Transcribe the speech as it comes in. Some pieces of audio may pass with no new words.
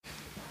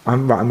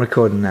I'm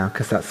recording now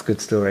because that's a good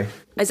story.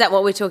 Is that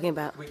what we're talking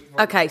about?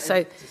 Okay,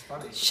 so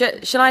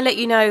shall I let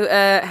you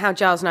know how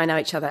Giles and I know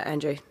each other,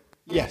 Andrew?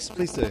 Yes,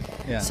 please do.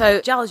 Yeah. So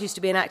Giles used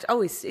to be an actor.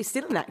 Oh, he's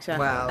still an actor.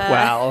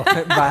 Well,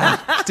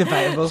 it's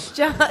debatable.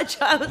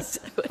 Giles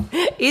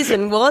is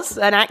and was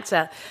an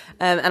actor,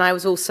 and I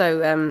was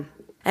also an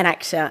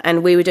actor.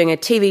 And we were doing a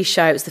TV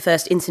show. It was the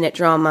first internet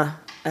drama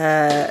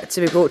to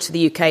be brought to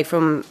the UK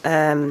from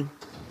an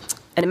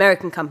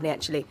American company,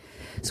 actually.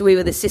 So we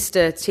were the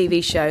sister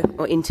TV show,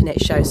 or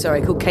internet show,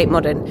 sorry, called Cape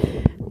Modern.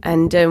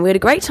 And we had a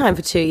great time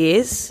for 2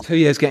 years. 2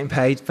 years getting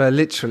paid for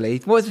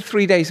literally, what was it,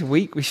 3 days a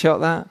week we shot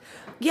that?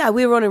 Yeah,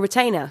 we were on a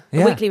retainer,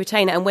 a weekly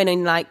retainer, and went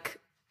in like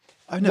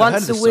I've never once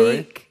heard of a this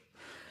week.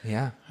 Story.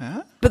 Yeah.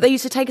 Huh? But they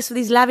used to take us for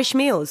these lavish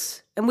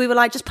meals. And we were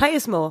like, just pay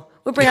us more.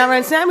 We'll bring our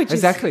own sandwiches.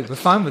 Exactly, we're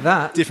fine with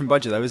that. Different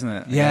budget though, isn't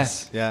it?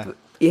 Yes. Yeah.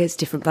 Yeah, it's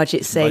different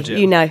budgets, see, Budget.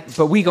 you know.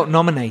 But we got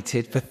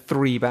nominated for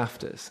 3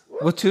 BAFTAs.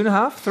 Well,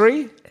 2.5,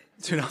 3?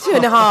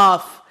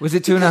 2.5. Was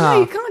it 2.5? No,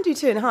 you can't do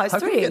 2.5. It's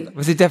 3.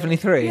 Was it definitely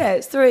 3? Yeah,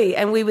 it's 3.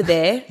 And we were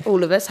there,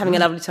 all of us, having a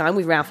lovely time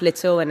with Ralph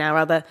Little and our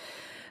other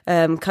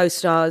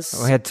co-stars.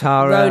 We had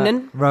Tara,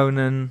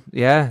 Ronan,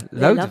 yeah,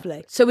 loads.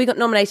 Lovely. So we got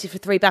nominated for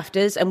 3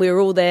 BAFTAs, and we were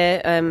all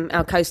there.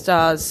 Our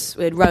co-stars,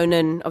 we had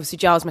Ronan, obviously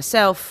Giles,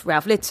 myself,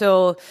 Ralph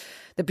Little,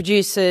 the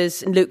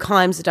producers, and Luke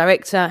Himes, the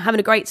director, having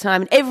a great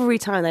time. And every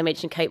time they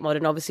mentioned Cape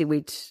Modern, obviously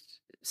we'd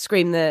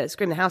scream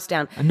the house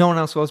down. And no one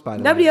else was, by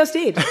the way. Nobody else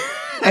did.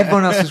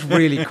 Everyone else was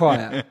really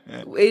quiet.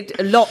 We had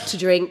a lot to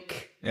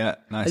drink. Yeah,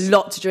 nice. A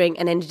lot to drink,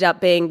 and ended up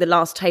being the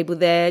last table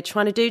there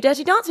trying to do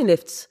Dirty Dancing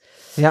lifts.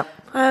 Yep.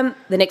 The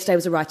next day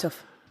was a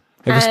write-off.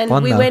 It was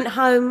fun, we though. went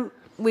home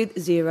with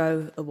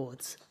 0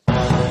 awards.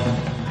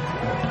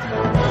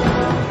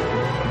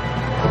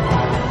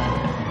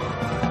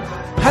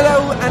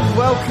 Hello and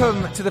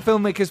welcome to the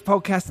Filmmakers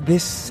Podcast.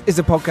 This is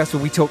a podcast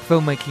where we talk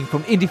filmmaking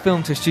from indie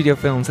film to studio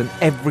films and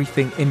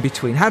everything in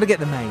between. How to get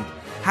them made,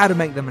 how to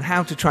make them, and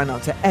how to try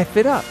not to F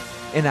it up,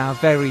 in our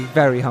very,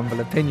 very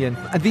humble opinion.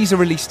 And these are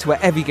released to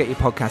wherever you get your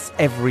podcasts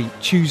every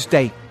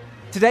Tuesday.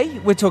 Today,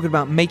 we're talking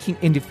about making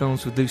indie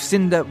films with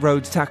Lucinda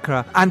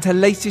Rhodes-Thakrar and her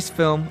latest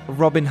film,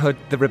 Robin Hood,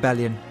 The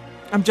Rebellion.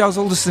 I'm Giles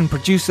Alderson,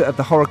 producer of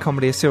the horror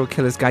comedy A Serial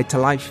Killer's Guide to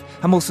Life.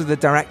 I'm also the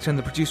director and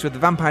the producer of the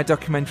vampire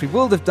documentary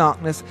World of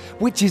Darkness,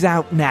 which is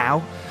out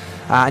now.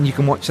 And you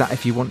can watch that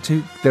if you want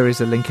to. There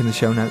is a link in the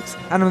show notes.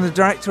 And I'm the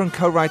director and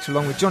co-writer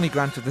along with Johnny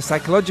Grant of the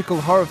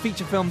psychological horror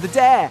feature film The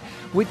Dare,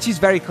 which is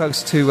very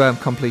close to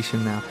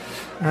completion now.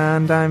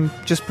 And I'm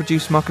just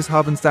produced Marcus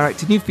Harbin's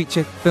directed new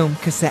feature film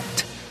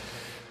Cassette.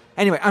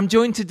 Anyway, I'm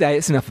joined today.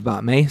 It's enough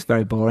about me. It's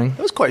very boring.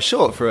 It was quite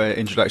short for an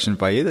introduction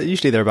by you.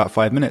 Usually they're about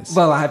 5 minutes.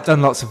 Well, I have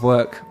done lots of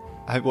work.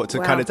 I hope to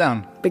cut it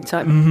down. Big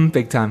time. Mm-hmm,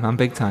 big time. I'm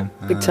big time.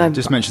 Big time.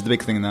 Just mention the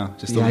big thing now.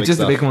 Just all the big just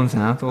stuff. the big ones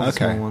now. All the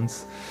small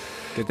ones.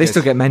 They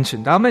still get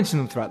mentioned. I'll mention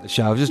them throughout the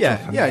show. I'll just drop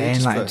them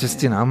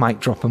in. I might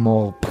drop them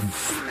all. I'm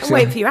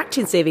waiting for your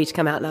acting CV to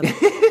come out, love.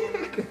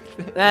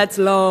 That's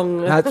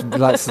long. That's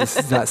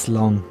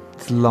long.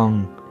 It's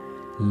long.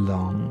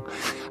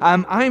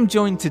 I'm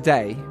joined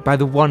today by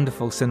the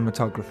wonderful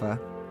cinematographer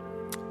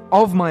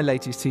of my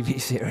latest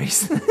TV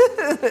series.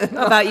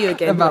 About you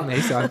again. About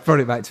me, so I brought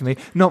it back to me.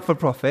 Not for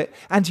profit.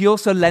 And he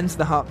also lends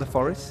The Heart of the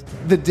Forest,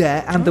 The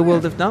Dare, and The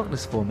World of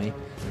Darkness for me.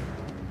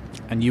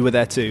 And you were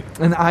there too.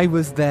 And I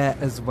was there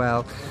as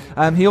well.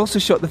 He also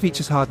shot the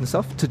features Hard and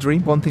Soft, To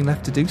Dream, One Thing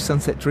Left to Do,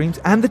 Sunset Dreams,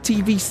 and the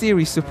TV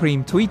series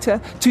Supreme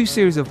Tweeter, 2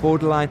 series of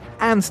Borderline,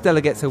 and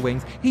Stella Gets Her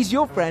Wings. He's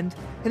your friend,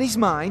 and he's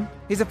mine.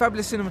 He's a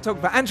fabulous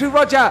cinematographer, Andrew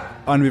Roger! I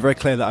want to be very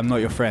clear that I'm not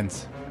your friend.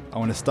 I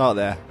want to start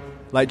there.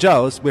 Like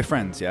Giles, we're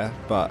friends, yeah?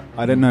 But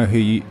I don't know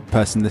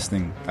person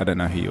listening, I don't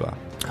know who you are.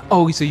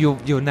 Oh, so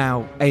you're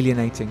now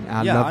alienating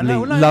our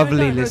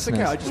lovely listeners.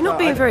 Okay. You're not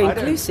being very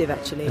inclusive,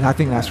 actually. I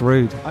think that's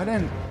rude. I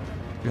don't...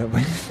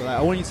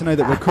 I want you to know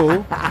that we're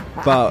cool,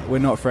 but we're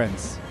not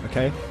friends,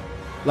 okay?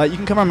 Like, you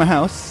can come around my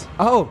house.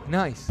 Oh,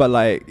 nice. But,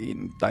 like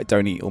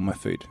don't eat all my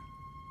food.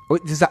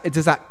 Does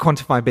that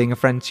quantify being a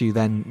friend to you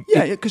then?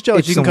 Yeah, because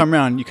Giles, you can come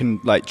around, you can,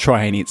 like,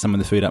 try and eat some of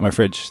the food out my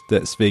fridge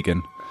that's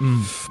vegan.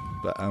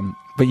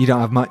 But you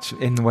don't have much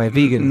in the way of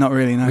vegan? Not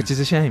really, no. Which is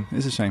a shame.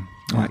 It's a shame.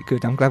 All right,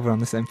 good. I'm glad we're on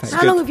the same page.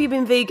 How long have you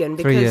been vegan?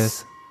 3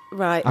 years.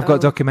 Right. I've got a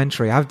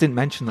documentary. I didn't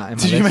mention that in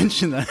my list. Did you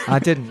mention that? I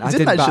didn't.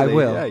 But I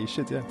will. Yeah, you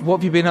should, yeah. What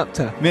have you been up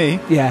to? Me?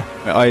 Yeah.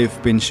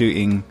 I've been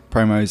shooting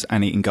promos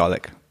and eating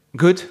garlic.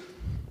 Good.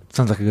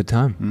 Sounds like a good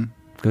time.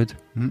 Good.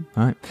 All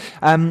right.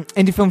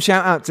 Indie film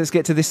shout-outs. Let's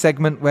get to this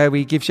segment where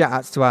we give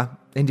shout-outs to our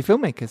indie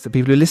filmmakers, the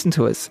people who listen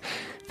to us.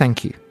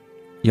 Thank you.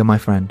 You're my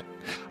friend.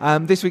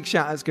 This week's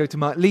shout-outs go to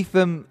Mark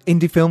Leatham,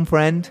 indie film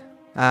friend.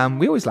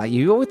 We always like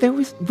you. They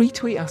always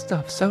retweet our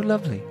stuff. So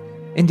lovely.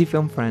 Indie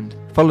film friend.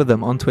 Follow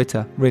them on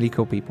Twitter. Really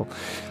cool people.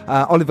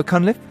 Oliver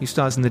Cunliffe, who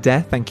stars in The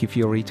Dare. Thank you for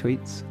your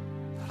retweets.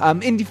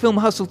 Indie Film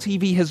Hustle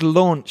TV has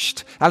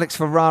launched. Alex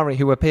Ferrari,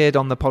 who appeared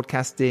on the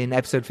podcast in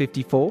episode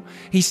 54,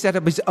 he set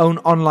up his own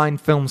online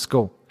film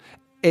school.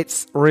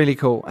 It's really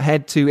cool.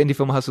 Head to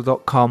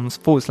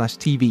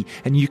indiefilmhustle.com/TV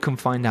and you can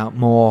find out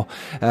more.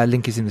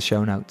 Link is in the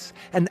show notes.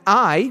 And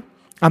I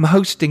I'm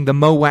hosting the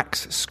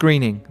MoWax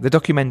screening. The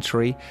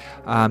documentary,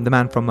 The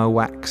Man from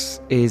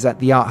MoWax, is at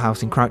the Art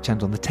House in Crouch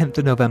End on the 10th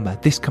of November,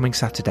 this coming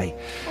Saturday.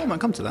 Oh, I might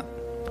come to that.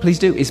 Please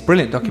do. It's a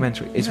brilliant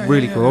documentary. It's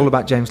really cool. All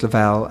about James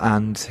Lavelle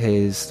and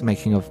his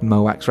making of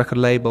MoWax record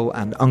label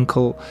and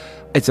Uncle.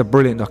 It's a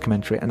brilliant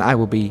documentary, and I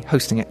will be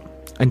hosting it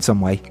in some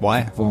way.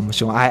 Why? Form,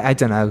 sure. I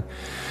don't know.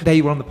 They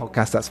were on the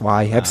podcast, that's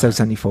why. Episode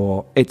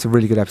 74. It's a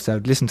really good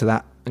episode. Listen to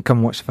that and come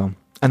and watch the film.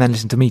 And then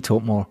listen to me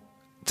talk more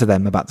to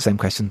them about the same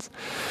questions.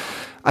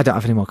 I don't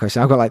have any more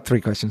questions. I've got like 3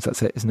 questions.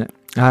 That's it, isn't it?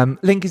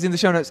 Link is in the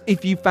show notes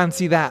if you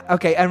fancy that.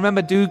 Okay, and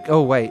remember,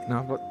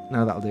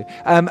 that'll do.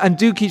 And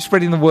do keep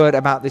spreading the word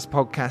about this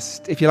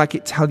podcast. If you like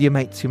it, tell your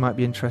mates who might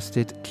be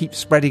interested. Keep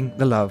spreading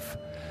the love.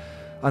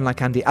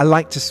 Unlike Andy, I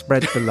like to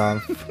spread the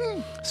love.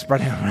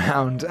 Spread it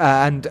around.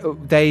 And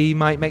they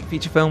might make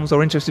feature films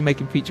or interested in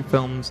making feature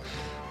films.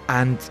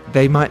 And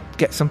they might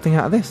get something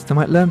out of this. They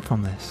might learn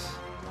from this.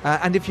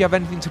 And if you have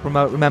anything to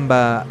promote,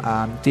 remember,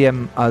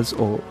 DM us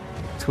or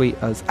tweet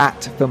us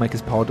at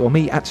FilmmakersPod or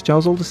me at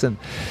Giles Alderson,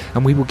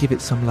 and we will give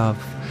it some love.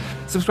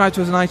 Subscribe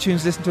to us on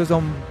iTunes, listen to us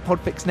on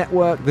Podfix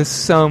Network. There's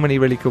so many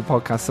really cool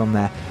podcasts on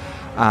there.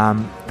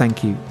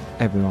 Thank you,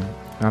 everyone.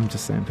 I'm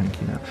just saying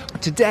thank you now.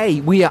 Today,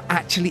 we are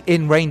actually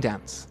in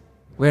Raindance.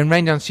 We're in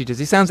Raindance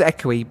Studios. It sounds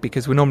echoey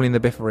because we're normally in the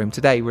Biffa room.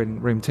 Today, we're in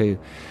room 2,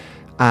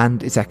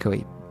 and it's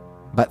echoey.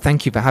 But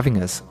thank you for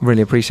having us.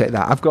 Really appreciate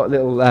that. I've got a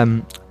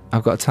little...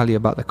 I've got to tell you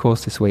about the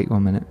course this week.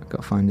 1 minute. I've got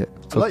to find it.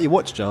 I'll let you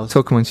watch, Giles.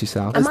 Talk amongst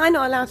yourselves. Am I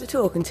not allowed to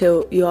talk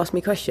until you ask me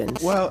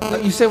questions? Well,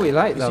 you say what you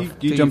like,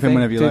 love. You jump in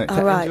whenever you like.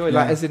 Oh, right. Enjoy,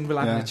 like, as in we're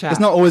having a chat. It's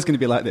not always going to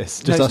be like this.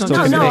 Just us talking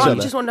to each I other.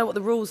 just want to know what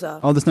the rules are.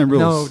 Oh, there's no rules.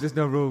 No, there's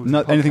no rules.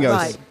 Not anything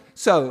else. Right.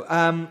 So,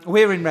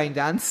 we're in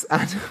Raindance,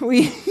 and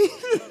we...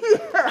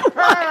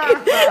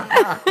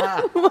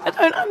 I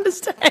don't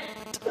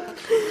understand.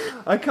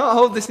 I can't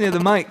hold this near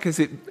the mic because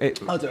it...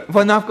 I'll do it.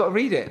 Well, no, I've got to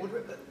read it.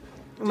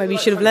 Maybe you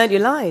should have learnt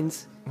your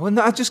lines. Well,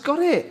 no, I just got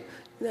it.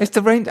 It's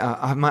the rain...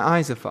 my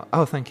eyes are...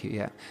 Oh, thank you,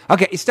 yeah.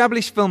 Okay,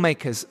 established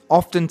filmmakers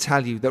often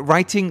tell you that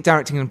writing,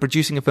 directing and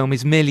producing a film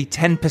is merely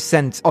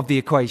 10% of the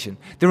equation.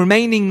 The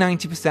remaining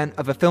 90%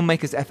 of a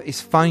filmmaker's effort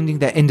is finding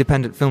their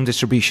independent film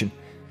distribution.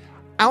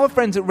 Our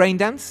friends at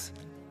Raindance...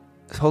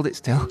 Hold it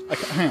still.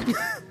 Hang on.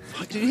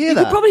 Did you hear You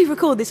that? could probably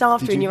record this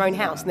after in your own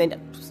house and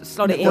then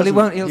slot it in. Well, it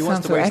won't. It'll He sound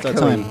wants so to waste our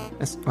echoey.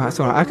 time. That's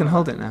all right. I can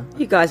hold it now.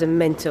 You guys are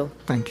mental.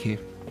 Thank you.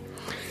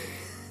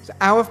 So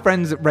our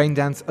friends at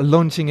Raindance are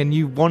launching a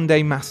new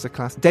one-day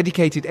masterclass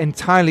dedicated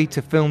entirely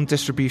to film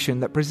distribution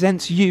that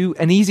presents you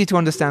an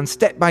easy-to-understand,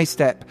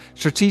 step-by-step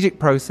strategic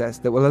process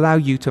that will allow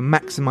you to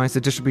maximize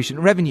the distribution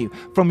revenue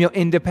from your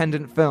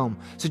independent film.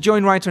 So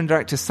join writer and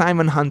director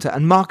Simon Hunter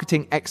and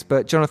marketing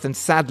expert Jonathan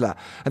Sadler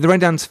at the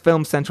Raindance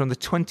Film Centre on the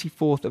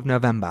 24th of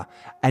November.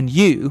 And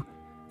you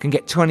can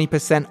get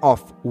 20%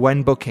 off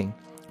when booking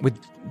with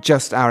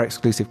just our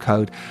exclusive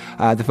code,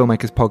 the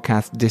Filmmakers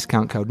Podcast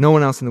discount code. No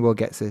one else in the world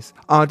gets this.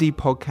 RD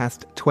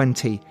Podcast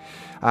 20.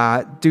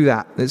 Do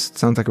that. This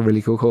sounds like a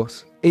really cool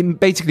course. It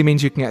basically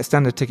means you can get a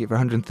standard ticket for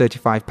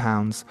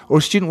 £135 or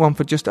a student one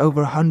for just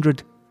over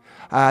 £100.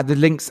 The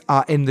links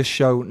are in the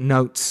show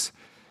notes.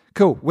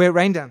 Cool. We're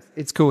Raindance.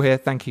 It's cool here.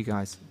 Thank you,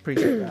 guys.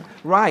 Appreciate that.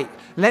 Right.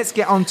 Let's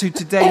get on to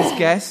today's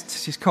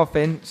guest. She's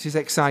coughing. She's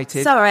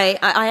excited. Sorry,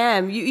 I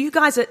am. You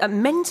guys are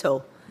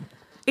mental.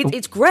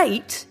 It's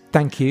great.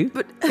 Thank you.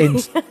 But in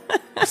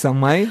some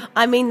way.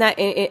 I mean that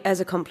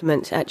as a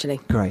compliment, actually.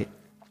 Great.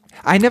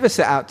 I never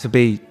set out to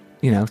be,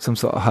 some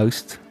sort of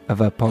host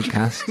of a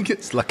podcast.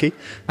 It's lucky.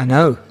 I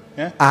know.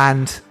 Yeah.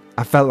 And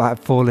I felt like I'd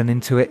fallen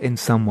into it in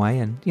some way.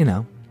 And,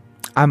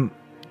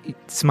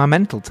 it's my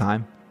mental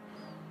time.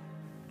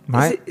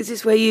 Right? Is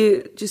this where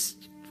you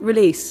just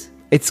release?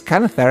 It's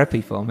kind of therapy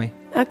for me.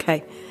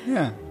 Okay.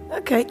 Yeah.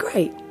 Okay,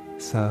 great.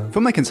 So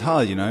Filmmaking's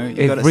hard, You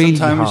it's gotta, really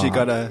sometimes hard. you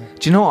gotta...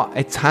 Do you know what?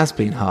 It has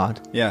been hard.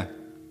 Yeah.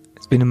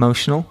 It's been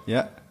emotional.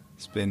 Yeah.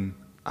 It's been...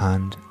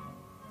 And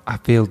I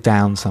feel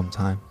down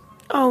sometimes.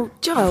 Oh,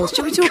 Giles,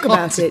 shall we talk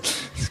about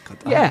it?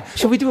 Yeah.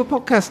 Shall we do a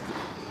podcast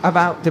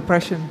about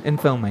depression in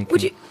filmmaking?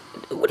 Would you...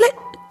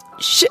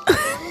 Share.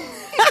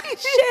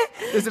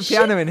 There's a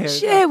piano in here.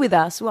 Share with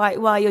us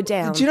why you're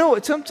down. Do you know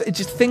what? Sometimes it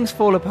just things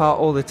fall apart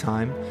all the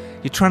time.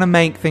 You're trying to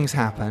make things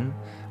happen,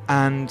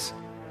 and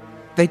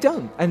they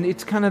don't. And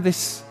it's kind of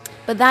this.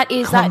 But that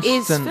is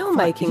constant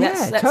filmmaking.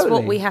 fight. That's Totally.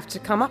 what we have to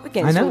come up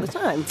against all the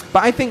time.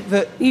 But I think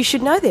that You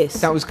should know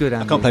this. that was good.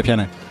 Andy. I can't play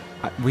piano.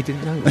 We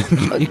didn't know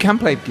that. You can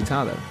play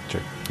guitar though.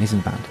 True. He's in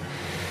a band.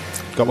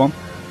 Got one?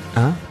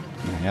 Huh?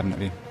 No, you haven't,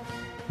 have you?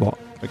 What?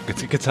 A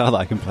guitar that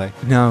I can play?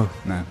 No.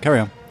 No. Carry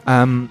on.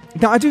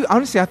 No, I do.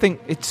 Honestly, I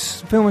think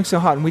it's filming so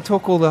hard, and we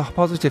talk all the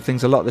positive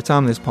things a lot of the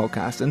time in this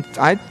podcast, and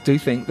I do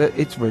think that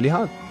it's really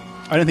hard.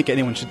 I don't think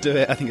anyone should do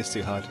it. I think it's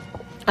too hard.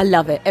 I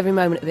love it. Every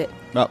moment of it.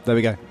 Oh, there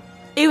we go.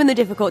 Even the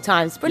difficult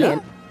times.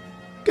 Brilliant.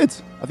 Good.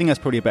 I think that's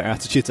probably a better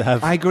attitude to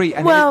have. I agree,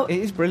 and Well, it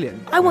is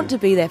brilliant. I want to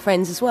be their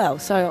friends as well,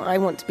 so I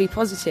want to be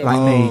positive.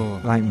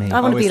 Like me. I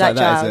want to be like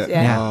that, Giles. is it?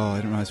 Yeah. Oh, I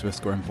didn't realise we were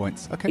scoring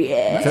points. Okay.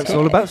 Yeah. That's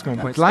all about scoring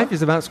points. Life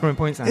is about scoring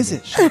points, Andy. Is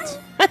it? Shit.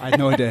 I had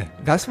no idea.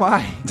 That's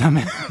why. Damn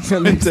it.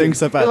 I'm doing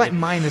so You're bad. like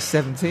minus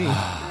 17.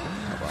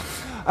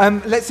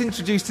 Let's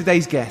introduce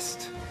today's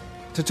guest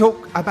to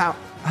talk about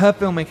her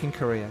filmmaking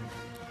career.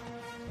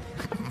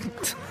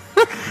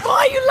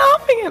 Why are you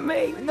laughing at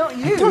me? Not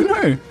you. I don't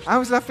know. I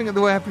was laughing at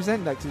the way I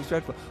present that because it's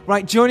dreadful.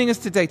 Right, joining us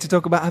today to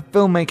talk about her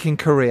filmmaking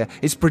career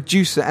is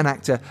producer and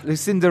actor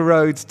Lucinda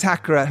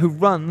Rhodes-Thakrar, who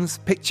runs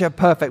Picture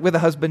Perfect with her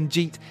husband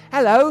Jeet.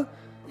 Hello.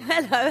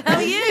 Hello, how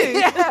are you?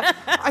 Yeah,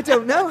 I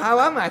don't know. How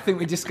am I? I think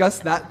we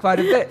discussed that quite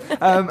a bit.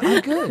 I'm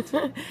good.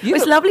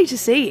 It's lovely to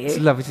see It's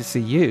you. lovely to see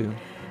you.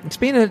 It's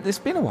been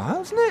a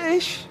while, isn't it?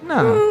 Ish?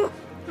 No,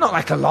 not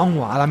like a long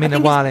while. I mean, a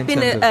while in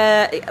terms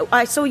of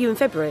I saw you in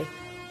February.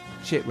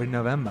 shit. We're in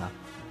November.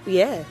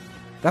 Yeah.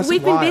 That's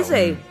We've a been while.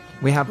 busy.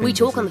 We have. Been We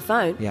talk busy. on the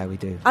phone. Yeah, we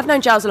do. I've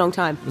known Giles a long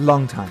time.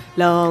 Long time.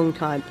 Long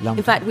time. Long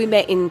in fact, we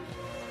met in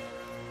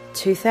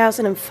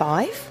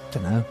 2005.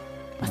 Don't know.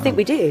 I think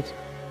we did.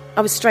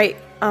 I was straight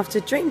after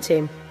Dream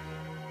Team.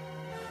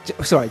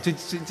 Sorry,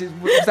 was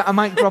that a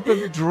mic drop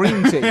of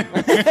Dream Team?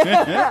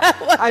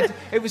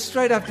 It was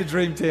straight after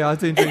Dream Team. I was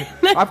doing Dream.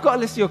 I've got a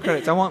list of your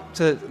credits. I want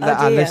to let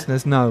our dear.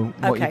 listeners know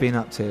what Okay. you've been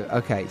up to.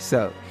 Okay,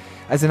 so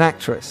as an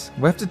actress,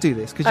 we have to do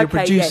this because you're a Okay,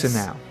 producer yes.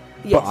 now.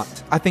 Yes.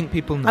 But I think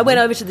people know. I went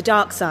over to the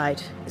dark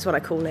side, is what I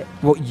call it.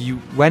 What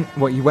you went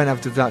over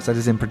to the dark side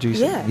as in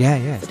producing. Yeah.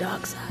 Yeah. The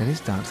dark side. It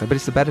is dark side, but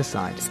it's the better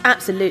side.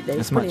 Absolutely.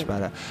 It's It's much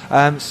brilliant.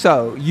 better.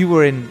 So you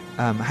were in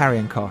Harry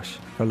and Kosh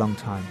for a long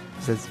time.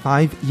 It says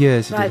 5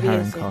 years you 5 did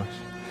Harry years, and yeah.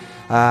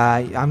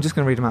 Kosh. I'm just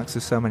going to read them out because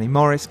there's so many.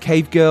 Morris,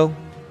 Cave Girl.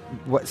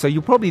 So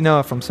you'll probably know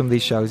her from some of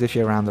these shows if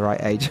you're around the right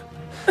age.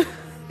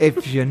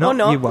 If you're not,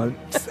 not. you won't.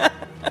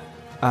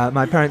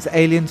 My Parents'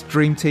 Aliens,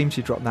 Dream Team,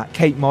 she dropped that.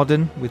 Kate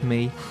Modern with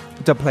me.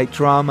 Double Plate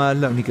Drama,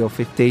 Lonely Girl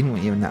 15.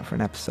 Well, you were in that for an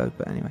episode,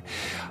 but anyway.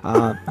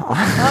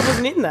 I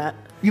wasn't in that.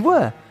 You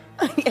were?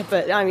 Yeah,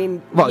 but I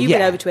mean, Well, you yeah.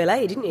 went over to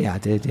LA, didn't you? Yeah, I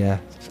did, yeah.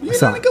 You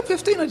So- only got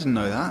 15? I didn't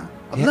know that.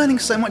 I'm Yeah. learning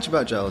so much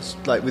about Giles,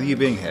 like with you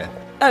being here.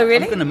 Oh, I'm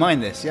really? going to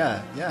mind this,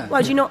 yeah.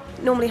 Why do you not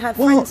normally have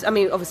Well, friends? I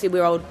mean, obviously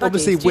we're old buddies.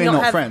 Obviously, Do you we're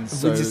not have- friends.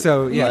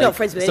 So, yeah. You're not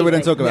friends with so we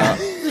don't anything. talk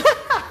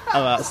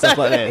about stuff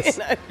like this.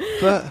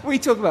 But We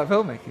talk about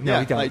filmmaking. No, Yeah,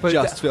 we don't. like But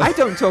just film. I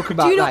don't talk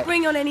about. Do you not like,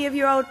 bring on any of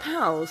your old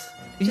pals?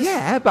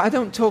 Yeah, but I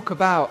don't talk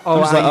about. Oh,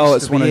 I'm just I like, oh, used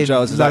it's to one be of in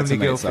Giles' Lonely acting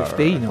Girl mates, alright.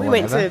 15 or We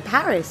whatever. went to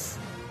Paris.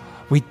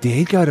 We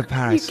did go to You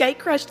Paris. gate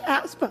crashed a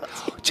house party.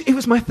 It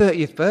was my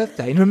 30th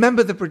birthday, and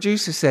remember the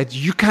producer said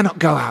you cannot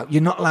go out.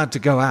 You're not allowed to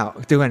go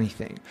out, do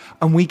anything.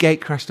 And we gate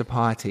crashed a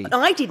party.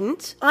 I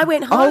didn't. I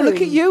went home. Oh, look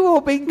at you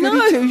all being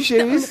goody two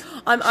shoes.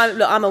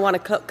 Look, I'm a 1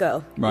 o'clock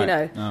girl. Right. You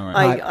know, Oh,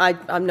 right.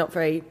 I'm not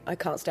very. I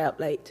can't stay up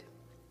late.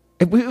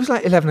 It was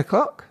like 11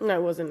 o'clock. No,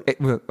 it wasn't.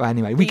 Well,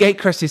 anyway, we gate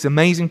crashed this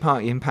amazing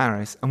party in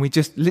Paris, and we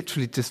just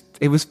literally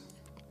it was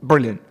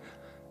brilliant.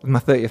 It was my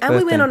 30th birthday. And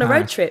we went on in a road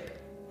Paris. trip.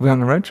 We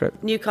went on a road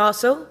trip.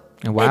 Newcastle,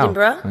 Oh, wow.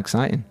 Edinburgh.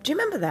 Exciting. Do you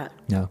remember that?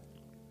 No.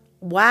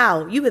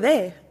 Wow, you were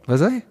there.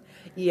 Was I?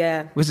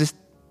 Yeah. Was this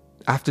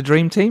after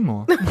Dream Team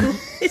or?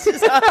 This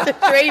was after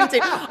Dream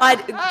Team.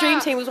 Dream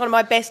Team was one of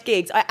my best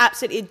gigs. I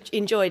absolutely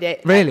enjoyed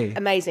it. Really?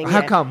 Amazing. How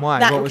yeah. come? Why?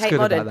 That What and was Kate good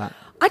Modern. about that?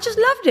 I just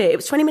loved it. It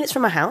was 20 minutes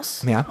from my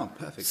house. Yeah. Oh,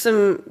 perfect.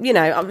 Some,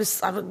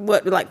 I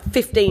worked with like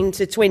 15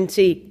 to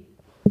 20,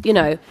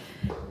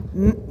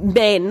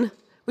 men,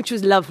 which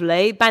was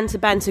lovely.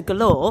 Banter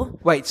galore.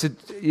 Wait, so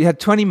you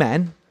had 20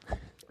 men?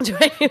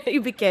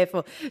 You be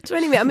careful.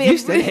 20 minutes. I mean, You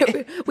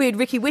said we had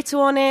Ricky Whittle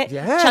on it.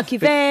 Yeah. Chucky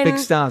Venn. Big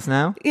stars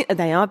now. Yeah,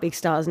 they are big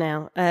stars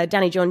now.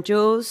 Danny John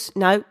Jules.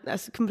 No,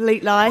 that's a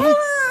complete lie.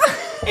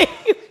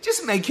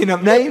 Just making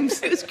up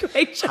names. It was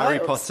Craig Charles. Harry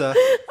Potter.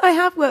 I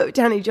have worked with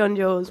Danny John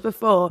Jules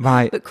before.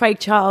 Right. But Craig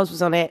Charles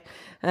was on it.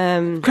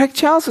 Craig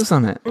Charles was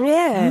on it.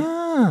 Yeah.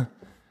 Ah,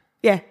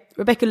 Yeah.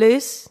 Rebecca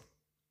Lewis.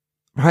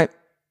 right.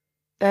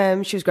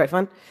 She was great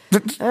fun.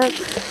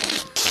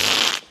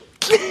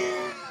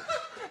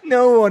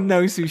 No one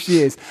knows who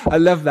she is. I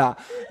love that.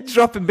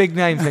 Dropping big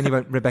names. Then you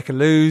went Rebecca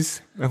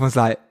Lewis. Everyone's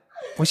like,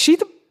 was she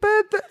the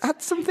bird that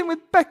had something with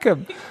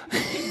Beckham?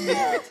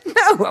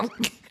 No.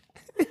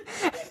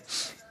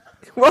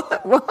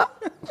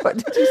 What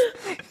did you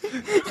say?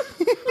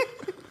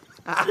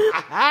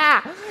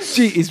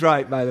 G is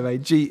right, by the way.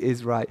 G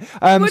is right.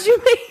 What do you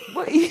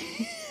mean?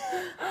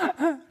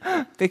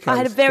 I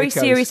had a very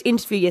serious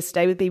interview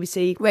yesterday with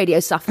BBC Radio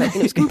Suffolk, and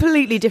it was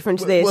completely different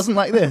to It this. wasn't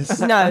like this.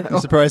 No. You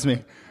surprised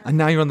me. And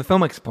now you're on the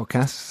Filmmakers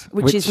podcast.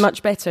 which is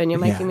much better, and you're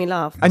making me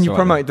laugh. And you That's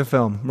right. promoted the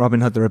film,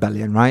 Robin Hood the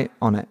Rebellion, right?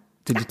 On it.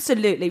 Did you?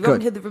 Absolutely. Good.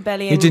 Robin Hood the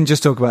Rebellion. You didn't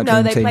just talk about No,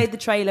 Dream they Team. played the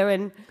trailer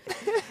and...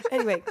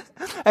 Anyway,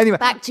 Anyway.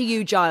 back to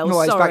you, Giles. No,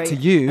 it's Sorry. back to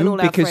you And all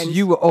our because friends.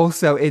 you were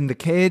also in The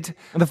Kid,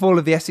 The Fall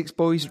of the Essex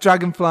Boys,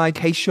 Dragonfly,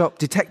 K-Shop,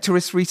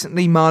 Detectorist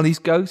recently, Marley's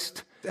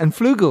Ghost, and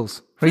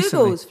Flugels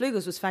recently.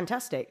 Flugels was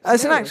fantastic.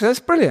 As an Flugels. actor, that's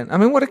brilliant. I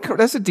mean,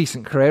 that's a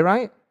decent career,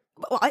 right?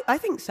 Well, I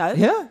think so.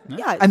 Yeah.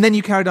 Yeah. And then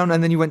you carried on,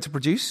 and then you went to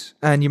produce,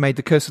 and you made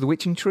The Curse of the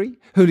Witching Tree,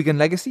 Hooligan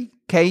Legacy,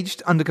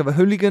 Caged, Undercover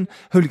Hooligan,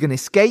 Hooligan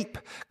Escape,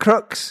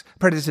 Crux,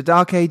 Predator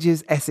Dark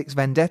Ages, Essex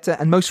Vendetta,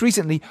 and most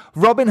recently,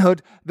 Robin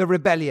Hood, The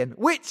Rebellion,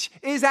 which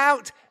is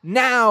out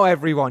now,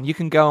 everyone. You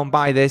can go and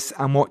buy this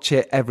and watch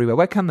it everywhere.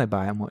 Where can they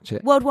buy and watch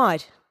it?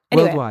 Worldwide.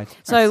 Anyway, Worldwide.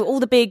 So all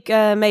the big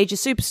major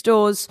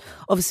superstores,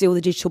 obviously all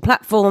the digital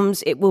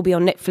platforms. It will be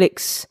on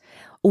Netflix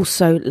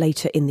also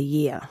later in the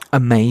year.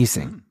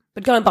 Amazing.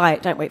 But go and buy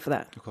it. Don't wait for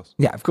that. Of course.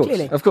 Yeah, of course.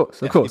 Clearly. Of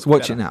course.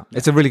 Watch it now. Yeah.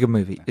 It's a really good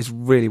movie. It's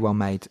really well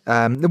made.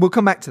 We'll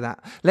come back to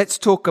that. Let's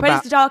talk about...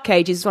 Predator Dark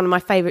Ages is one of my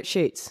favourite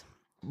shoots.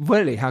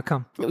 Really? How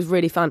come? It was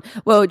really fun.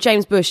 Well,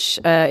 James Bush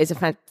is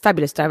a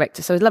fabulous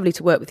director, so it was lovely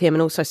to work with him,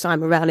 and also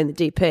Simon Rowling,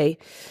 the DP.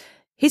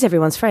 He's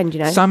everyone's friend,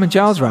 you know. Simon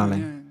Giles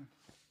Rowling.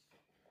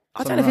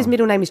 I don't know if his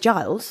middle name is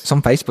Giles. It's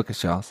on Facebook as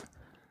Giles.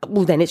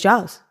 Well, then it's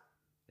Giles.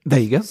 There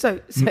you go.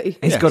 So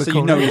He's got a so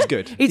cool you know name. he's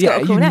good. he's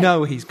got a cool you name.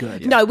 know he's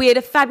good. No, we had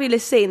a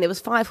fabulous scene. There was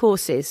 5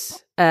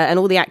 horses, and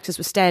all the actors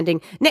were standing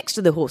next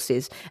to the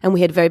horses, and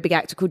we had a very big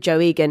actor called Joe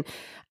Egan,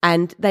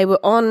 and they were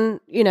on,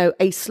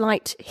 a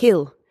slight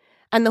hill,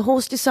 and the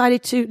horse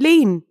decided to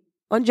lean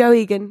on Joe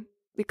Egan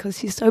because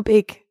he's so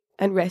big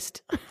and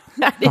rest.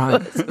 And it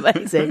was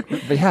amazing.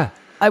 But yeah.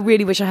 I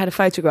really wish I had a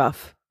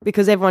photograph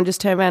because everyone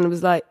just turned around and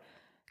was like,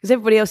 because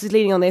everybody else is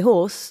leaning on their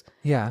horse.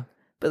 Yeah.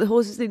 But the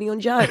horse is leaning on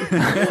Joe. It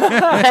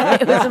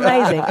was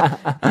amazing.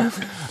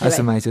 That's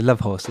amazing. Love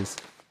horses.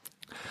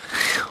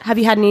 Have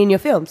you had any in your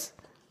films?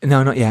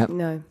 No, not yet.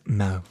 No.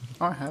 No.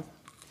 I have.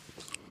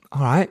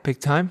 All right, big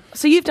time.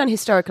 So you've done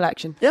historical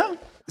action? Yeah.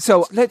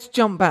 So let's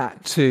jump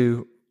back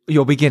to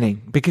your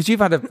beginning, because you've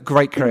had a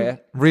great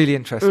career, really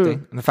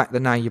interesting, and the fact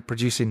that now you're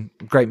producing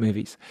great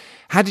movies.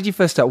 How did you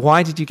first start?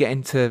 Why did you get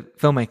into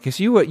filmmaking?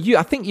 Because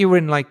I think you were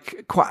in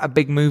like quite a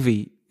big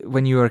movie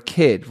when you were a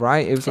kid,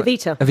 right? It was like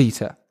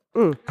Evita.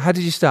 How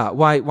did you start?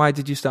 Why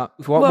did you start?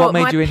 What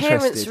made you interested? My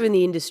parents were in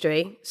the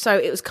industry, so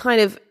it was kind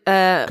of...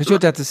 Because your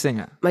dad's a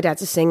singer. My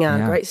dad's a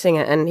singer, a great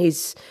singer, and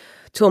he's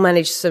tour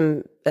managed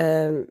some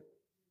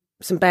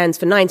bands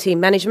for 19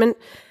 Management,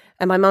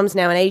 and my mum's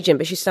now an agent,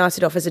 but she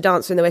started off as a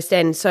dancer in the West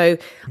End, so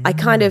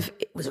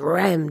it was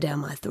rammed down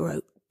my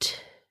throat.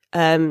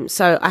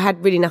 So I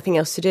had really nothing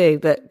else to do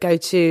but go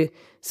to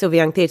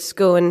Sylvia Young Theatre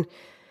School and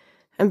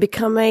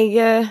become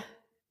an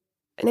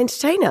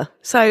entertainer.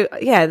 So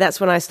yeah,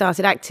 that's when I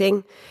started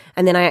acting,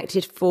 and then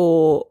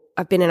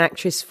I've been an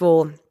actress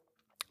for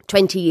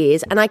 20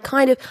 years, and I'd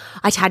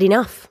had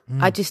enough.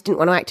 I just didn't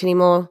want to act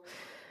anymore.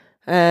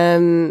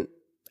 And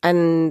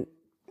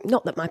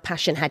not that my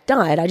passion had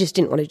died, I just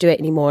didn't want to do it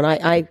anymore.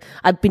 And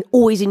I've been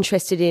always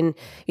interested in,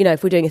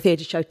 if we're doing a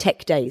theatre show,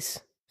 tech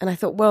days. And I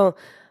thought, well,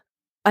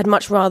 I'd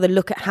much rather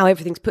look at how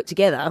everything's put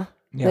together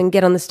than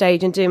get on the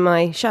stage and do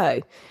my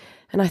show.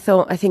 And I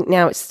think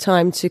now it's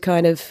time to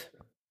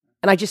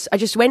and I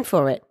just went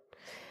for it.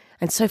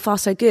 And so far,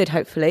 so good,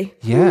 hopefully.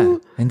 Yeah,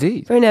 Ooh.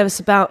 indeed. Very nervous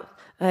about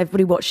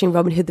everybody watching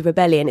Robin Hood, The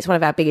Rebellion. It's one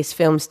of our biggest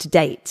films to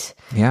date.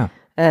 Yeah.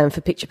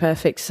 For Picture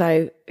Perfect.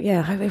 So, yeah,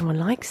 I hope everyone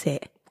likes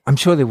it. I'm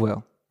sure they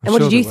will. And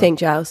what did you think,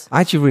 Giles?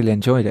 I actually really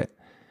enjoyed it.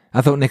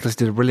 I thought Nicholas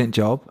did a brilliant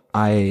job.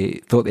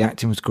 I thought the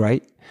acting was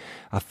great.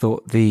 I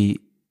thought the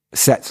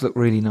sets looked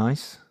really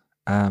nice.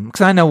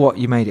 Because I know what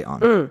you made it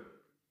on.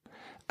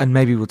 And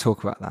maybe we'll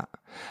talk about that.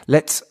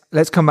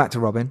 Let's come back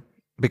to Robin,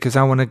 because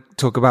I want to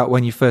talk about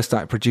when you first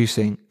started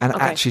producing and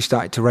actually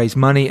started to raise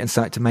money and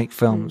started to make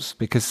films,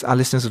 because our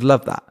listeners would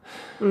love that.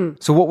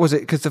 So what was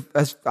it? Because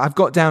as I've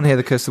got down here,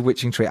 The Curse of the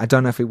Witching Tree. I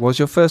don't know if it was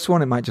your first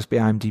one. It might just be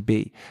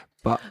IMDb.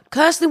 But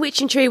Curse of the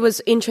Witching Tree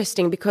was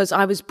interesting because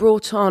I was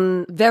brought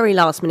on very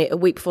last minute, a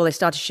week before they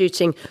started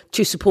shooting,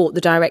 to support the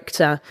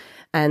director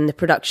and the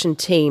production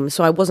team.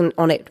 So I wasn't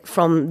on it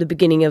from the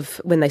beginning of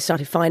when they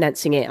started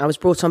financing it. I was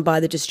brought on by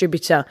the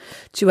distributor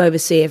to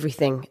oversee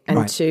everything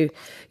and to,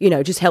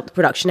 just help the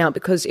production out,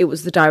 because it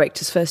was the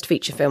director's first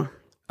feature film.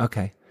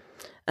 okay.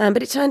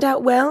 But it turned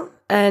out well,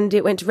 and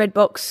it went to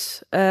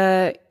Redbox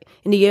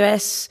in the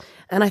US,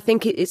 and I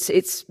think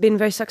it's been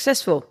very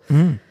successful.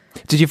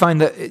 Did you find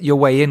that your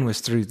way in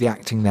was through the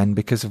acting then,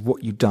 because of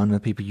what you'd done and the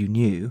people you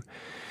knew?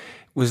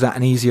 Was that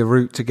an easier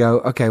route to go,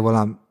 okay,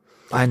 well,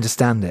 I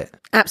understand it?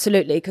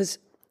 Absolutely, because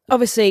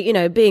obviously,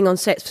 being on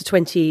sets for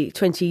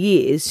 20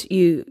 years,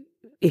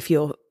 if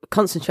you're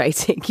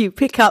concentrating, you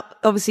pick up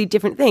obviously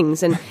different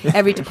things and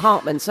every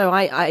department. So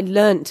I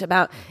learnt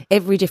about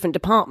every different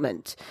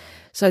department.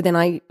 So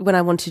then when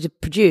I wanted to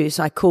produce,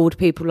 I called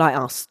people like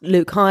us,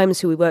 Luke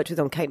Himes, who we worked with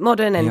on Cape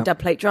Modern and Dub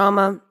Plate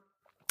Drama,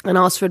 and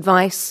asked for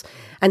advice,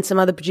 and some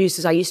other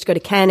producers. I used to go to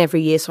Cannes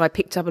every year, so I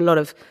picked up a lot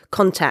of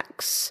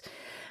contacts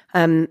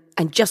and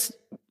just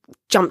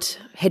jumped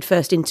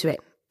headfirst into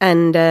it.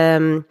 And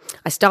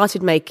I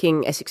started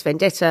making Essex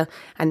Vendetta,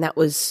 and that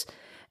was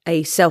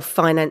a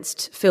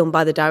self-financed film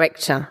by the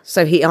director.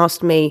 So he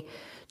asked me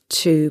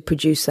to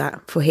produce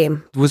that for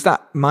him. Was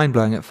that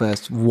mind-blowing at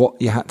first,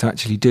 what you had to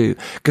actually do?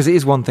 Because it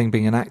is one thing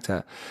being an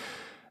actor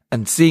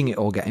and seeing it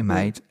all getting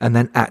made and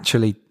then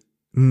actually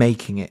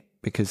making it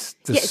because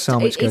there's so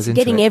much goes it's into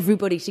getting it.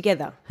 everybody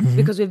together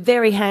because we're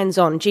very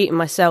hands-on. Jeet and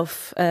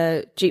myself,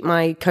 Jeet,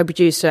 my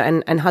co-producer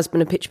and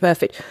husband of Pitch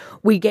Perfect,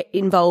 we get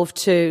involved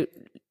to,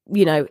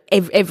 you know,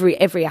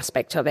 every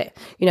aspect of it.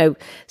 You know,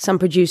 some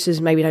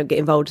producers maybe don't get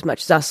involved as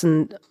much as us,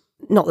 and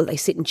not that they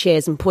sit in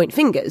chairs and point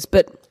fingers,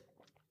 but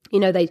you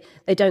know, they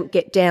don't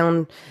get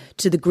down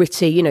to the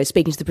gritty, you know,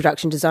 speaking to the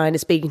production designer,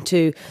 speaking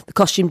to the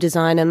costume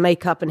designer,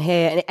 makeup and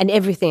hair and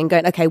everything, and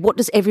going, okay, what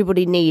does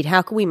everybody need?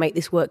 How can we make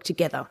this work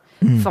together?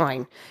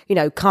 Fine. You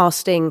know,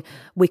 casting,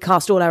 we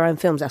cast all our own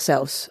films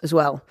ourselves as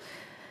well.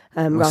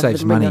 It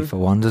saves money for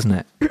one, doesn't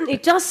it?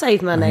 It does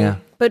save money, Yeah.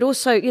 but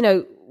also, you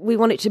know, we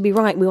want it to be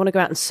right. We want to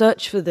go out and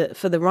search for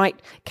the right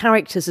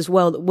characters as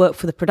well that work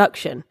for the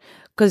production,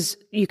 because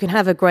you can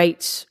have a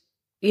great,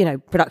 you know,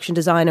 production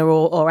designer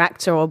or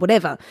actor or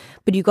whatever,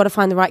 but you've got to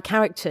find the right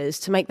characters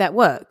to make that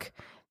work.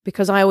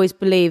 Because I always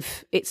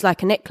believe it's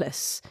like a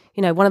necklace.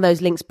 You know, one of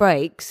those links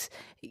breaks,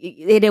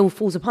 it all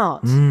falls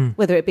apart.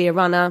 Whether it be a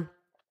runner,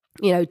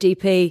 you know,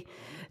 DP,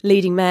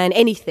 leading man,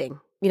 anything.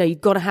 You know,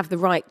 you've got to have the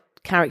right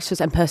characters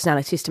and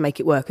personalities to make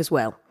it work as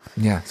well.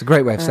 Yeah, it's a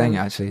great way of saying it,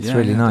 actually. It's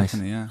really nice.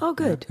 Yeah. Oh,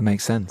 good. It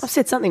makes sense. I've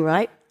said something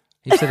right.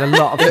 You've said a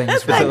lot of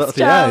things right.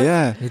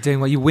 Yeah. You're doing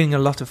well. You're winning a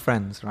lot of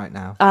friends right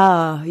now.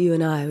 Ah, you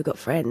and I, we've got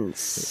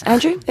friends.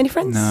 Andrew, any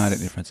friends? No, I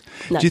don't need friends.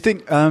 No. Do you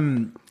think...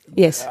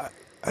 Yes.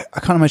 I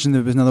can't imagine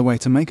there was another way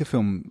to make a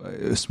film,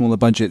 smaller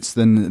budgets,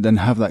 than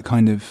have that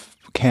kind of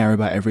care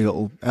about every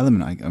little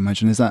element, I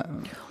imagine. Is that...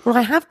 Well,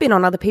 I have been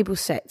on other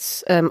people's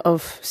sets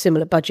of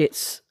similar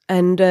budgets,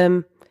 and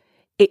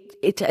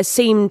it has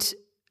seemed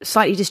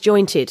slightly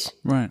disjointed.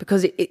 Right.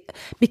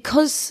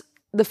 Because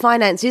the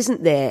finance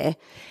isn't there,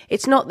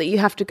 it's not that you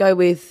have to go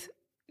with,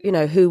 you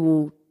know, who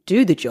will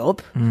do the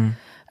job,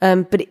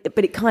 but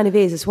it kind of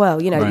is as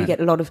well. You know, you get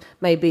a lot of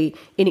maybe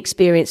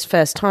inexperienced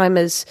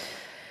first-timers,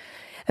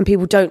 and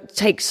people don't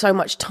take so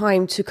much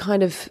time to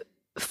kind of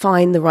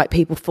find the right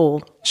people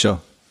for...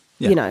 Sure.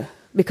 Yeah. You know,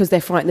 because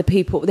they're frightened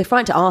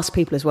to ask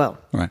people as well.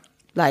 Right.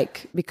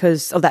 Like,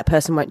 because that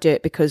person won't do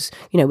it because,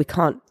 you know, we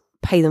can't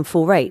pay them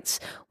full rates.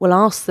 We'll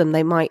ask them,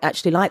 they might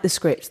actually like the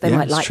script, they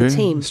might like the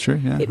team. It's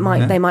true, yeah.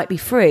 They might be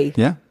free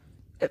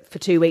for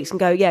 2 weeks and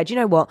go, yeah, do you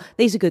know what?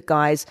 These are good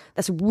guys.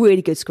 That's a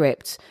really good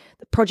script.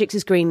 The project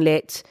is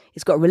greenlit.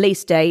 It's got a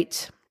release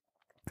date.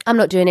 I'm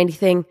not doing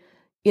anything.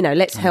 You know,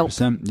 let's help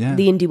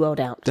the indie world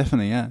out.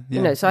 Definitely, yeah.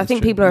 You know, so I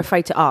think people are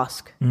afraid to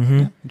ask.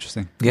 Yeah,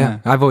 interesting. Yeah,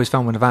 I've always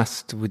found when I've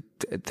asked,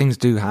 things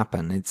do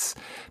happen.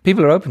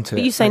 People are open to it.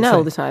 But you say no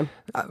all the time.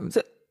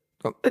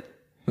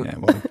 Yeah,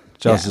 well,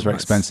 Giles is very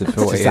expensive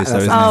for what he is, though,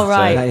 isn't he? Oh,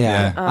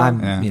 right.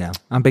 So,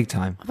 I'm big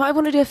time. But I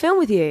want to do a film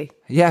with you.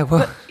 Yeah,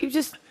 well... You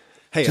just...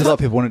 Hey, a lot of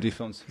people want to do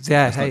films.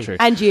 Yeah, That's not true.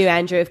 And you,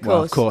 Andrew, of course.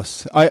 Well, of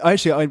course. I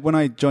when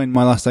I joined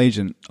my last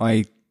agent,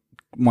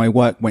 my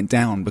work went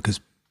down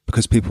because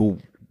people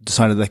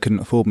decided they couldn't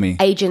afford me.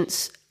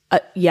 Agents,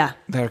 they're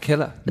a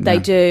killer. They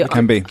do. It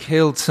can be.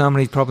 Killed so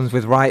many problems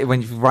with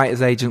when you write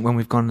as agent, when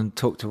we've gone and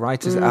talked to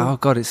writers. Oh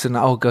God, it's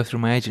suddenly, I'll go through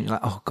my agent. You're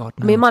like, oh God,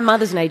 no. I mean, my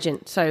mother's an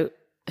agent, so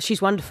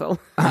she's wonderful.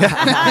 But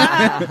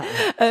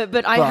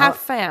I have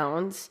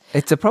found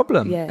it's a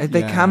problem. Yeah.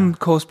 They can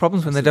cause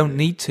problems when they don't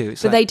need to.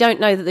 But they don't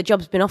know that the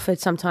job's been offered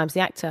sometimes, the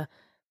actor.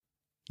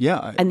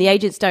 Yeah. And the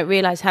agents don't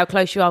realise how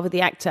close you are with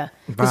the actor.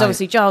 Because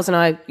obviously Giles and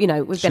I, you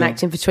know, we've been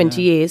acting for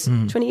 20 years.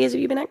 20 years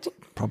have you been acting?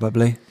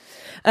 Probably.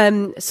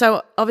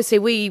 So obviously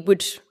we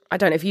would, I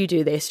don't know if you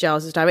do this,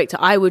 Giles as director,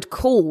 I would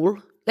call,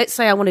 let's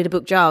say I wanted to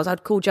book Giles,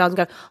 I'd call Giles and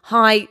go,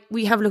 hi, will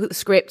you have a look at the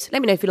script?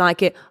 Let me know if you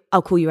like it.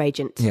 I'll call your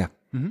agent. Yeah.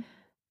 Mm-hmm.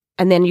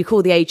 And then you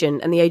call the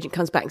agent and the agent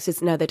comes back and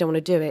says, no, they don't want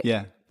to do it.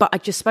 Yeah. But I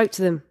just spoke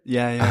to them.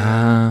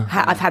 Yeah.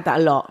 I've had that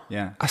a lot.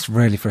 Yeah. That's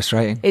really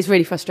frustrating. It's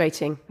really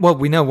frustrating. Well,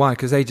 we know why,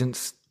 because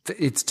agents,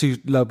 it's too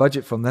low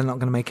budget for them. They're not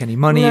going to make any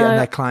money, and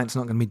their client's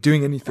not going to be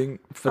doing anything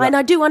for that. And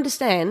I do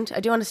understand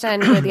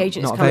where the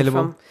agent is not coming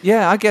available. from.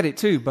 Yeah, I get it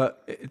too,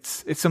 but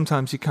it's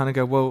sometimes you kind of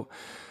go, well,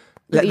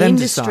 let the them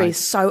industry decide. is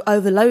so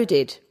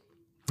overloaded.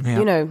 Yeah.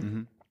 You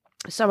know,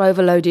 so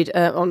overloaded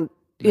on,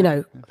 you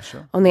know,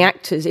 on the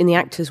actors, in the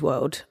actors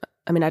world.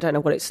 I mean, I don't know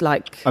what it's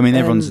like. I mean,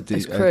 everyone's a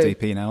as crew.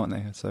 DP now, aren't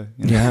they? So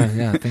you know.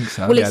 Yeah, I think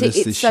so. Well, Yeah,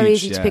 it's this so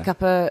huge, easy to pick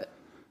up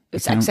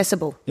it's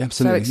accessible. Yeah,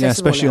 absolutely. So Yeah,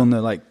 accessible especially now. on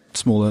the like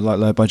smaller, like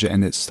low budget,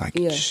 and it's like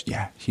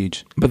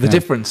huge. But the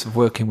difference of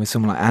working with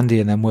someone like Andy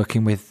and then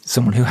working with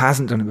someone who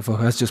hasn't done it before,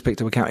 who has just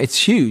picked up a camera,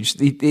 it's huge.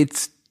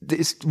 It's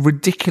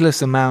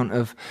ridiculous amount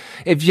of...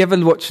 If you ever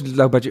watch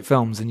low budget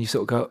films and you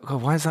sort of go, oh,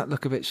 why does that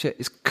look a bit shit?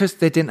 It's because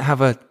they didn't have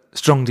a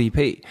strong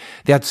DP.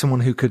 They had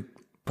someone who could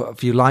put a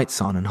few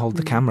lights on and hold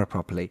the camera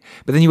properly.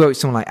 But then you work with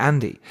someone like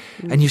Andy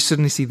and you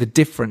suddenly see the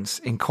difference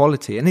in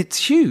quality, and it's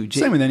huge.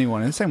 Same with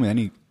anyone, and same with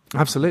any.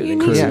 Absolutely. You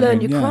need to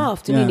learn your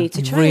craft and you need to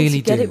You train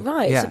really to get do. it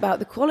right. Yeah. It's about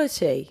the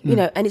quality, you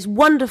know, and it's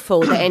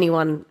wonderful that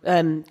anyone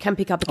can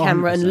pick up a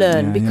camera and 100%.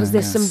 learn because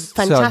there's some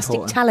fantastic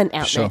important. talent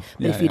out there.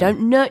 But if you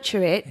don't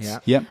nurture it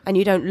and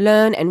you don't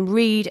learn and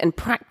read and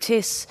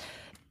practice,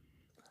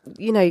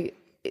 you know,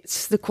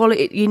 it's the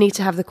quality. You need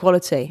to have the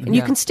quality, and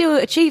you can still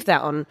achieve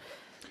that on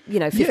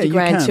 50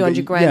 grand,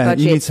 200 grand budget.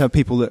 You need to have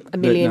people that $1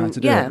 million, know how to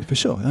do it. For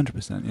sure,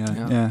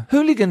 100%. Yeah.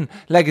 Hooligan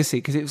Legacy,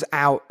 because it was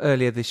out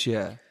earlier this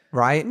year,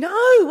 right? No,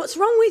 what's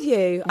wrong with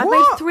you? I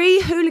made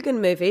 3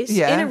 Hooligan movies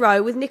in a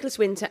row with Nicholas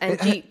Winter and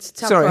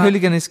Rhodes-Thakrar. Sorry,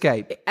 Hooligan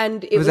Escape.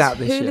 And it was out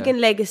this Hooligan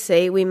year.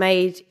 Legacy we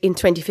made in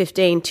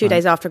 2015, 2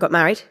 days after I got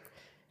married.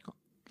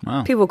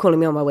 Wow. People were calling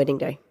me on my wedding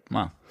day.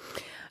 Wow.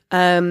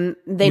 Then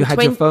You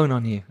had your phone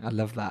on you. I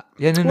love that.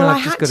 Yeah, no,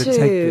 I've just got to take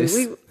this.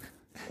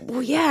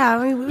 We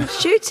were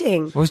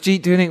shooting. Was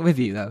Jeet doing it with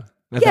you, though,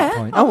 at that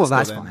point? Oh, well,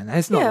 that's fine.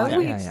 It's not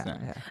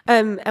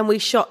And we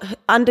shot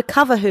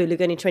Undercover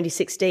Hooligan in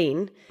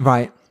 2016.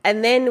 Right.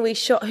 And then we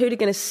shot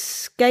Hooligan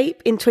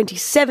Escape in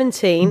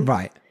 2017.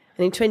 Right.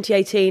 And in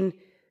 2018,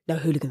 no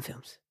Hooligan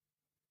films.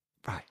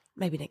 Right.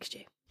 Maybe next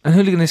year. And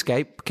Hooligan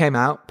Escape came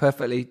out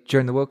perfectly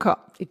during the World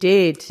Cup. It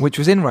did. Which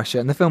was in Russia,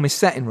 and the film is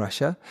set in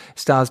Russia.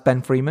 Stars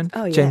Ben Freeman,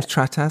 James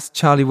Tratas,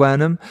 Charlie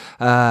Wernham,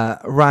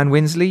 Ryan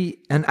Winsley,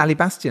 and Ali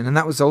Bastian. And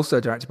that was also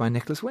directed by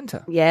Nicholas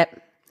Winter.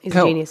 Yep. He's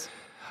a genius.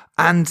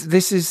 And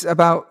this is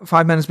about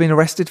 5 men has been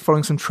arrested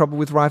following some trouble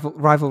with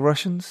rival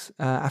Russians.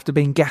 After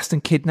being gassed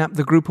and kidnapped,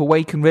 the group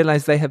awake and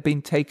realise they have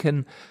been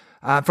taken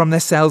from their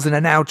cells and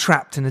are now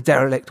trapped in a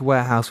derelict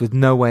warehouse with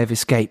no way of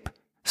escape.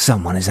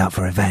 Someone is out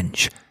for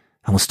revenge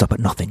and will stop at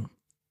nothing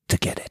to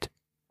get it.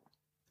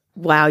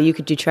 Wow, you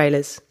could do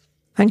trailers.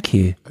 Thank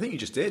you. I think you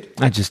just did.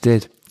 I just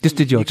did. Just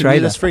did your you can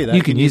trailer. use this free, though.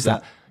 You can use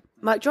that.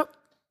 Mic drop?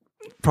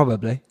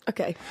 Probably.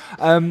 Okay.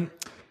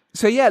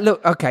 So yeah,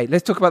 look, okay,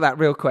 let's talk about that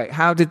real quick.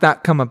 How did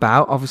that come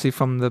about? Obviously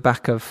from the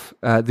back of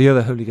the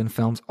other Hooligan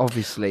films,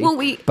 obviously. Well,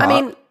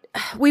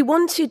 we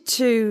wanted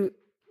to...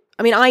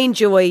 I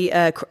enjoy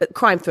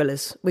crime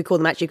thrillers, we call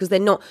them actually, because they're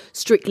not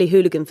strictly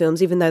hooligan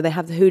films, even though they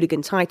have the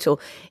hooligan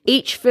title.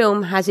 Each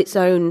film has its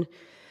own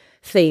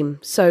theme.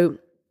 So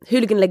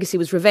Hooligan Legacy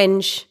was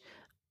revenge.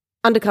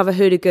 Undercover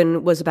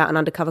Hooligan was about an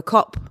undercover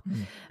cop,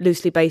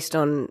 loosely based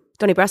on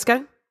Donnie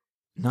Brasco.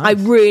 Nice. I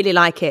really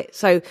like it.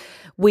 So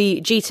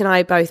Jeet and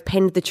I both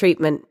penned the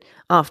treatment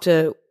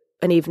after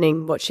an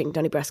evening watching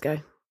Donnie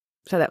Brasco.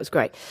 So that was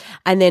great.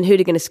 And then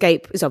Hooligan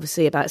Escape is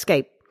obviously about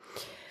escape.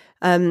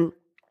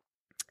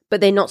 But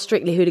they're not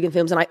strictly hooligan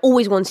films, and I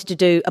always wanted to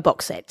do a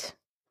box set.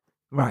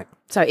 Right.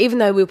 So even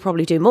though we'll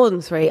probably do more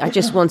than 3, I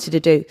just wanted to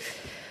do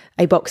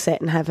a box set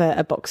and have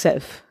a box set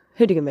of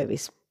hooligan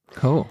movies.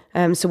 Cool.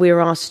 So we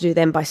were asked to do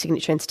them by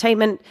Signature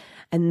Entertainment,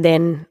 and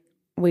then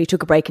we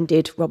took a break and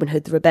did Robin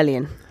Hood the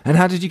Rebellion. And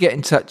how did you get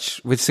in touch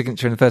with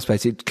Signature in the first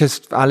place?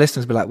 Because our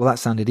listeners will be like, well, that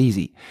sounded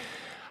easy.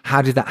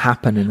 How did that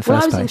happen in the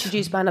first place? I was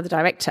introduced by another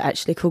director,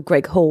 actually, called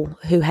Greg Hall,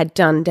 who had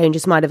done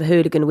Dangerous Mind of a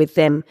Hooligan with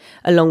them,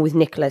 along with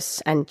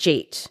Nicholas and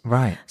Jeet.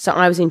 Right. So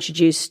I was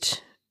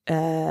introduced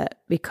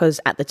because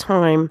at the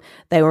time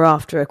they were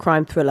after a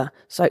crime thriller,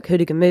 so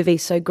hooligan movie.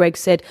 So Greg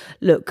said,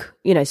 look,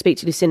 speak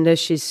to Lucinda,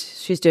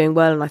 she's doing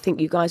well, and I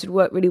think you guys would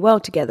work really well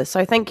together.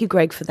 So thank you,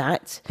 Greg, for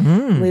that.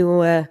 We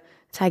will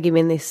tag him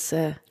in this.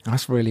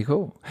 That's really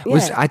cool.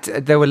 Yeah.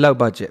 They were low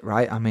budget,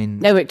 right?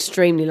 They were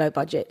extremely low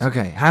budget.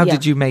 Okay. How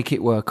did you make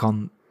it work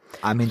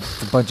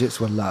the budgets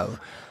were low.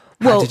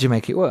 How did you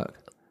make it work?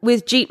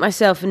 With Jeet,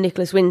 myself, and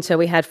Nicholas Winter,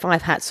 we had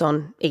 5 hats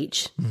on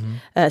each.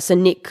 So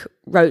Nick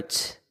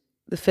wrote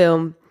the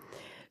film,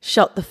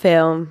 shot the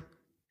film,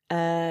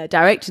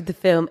 directed the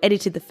film,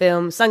 edited the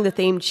film, sung the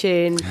theme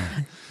tune,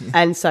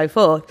 and so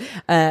forth.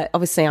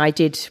 Obviously, I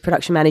did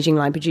production managing,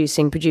 line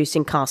producing,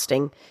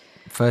 casting.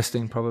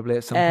 Firsting probably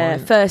at some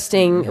point.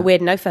 Firsting, we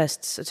had no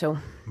firsts at all.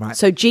 Right.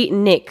 So Jeet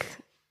and Nick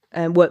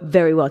worked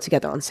very well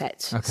together on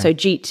set. Okay. So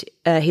Jeet,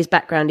 his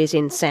background is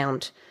in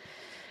sound.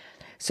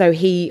 So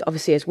he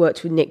obviously has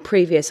worked with Nick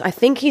previous. I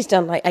think he's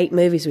done like 8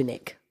 movies with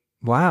Nick.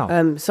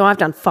 Wow. So I've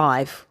done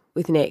 5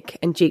 with Nick,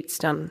 and Jeet's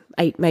done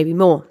 8, maybe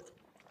more.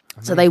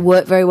 Amazing. So they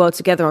work very well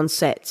together on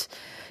set,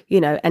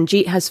 and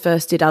Jeet has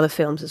firsted other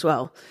films as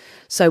well.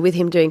 So with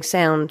him doing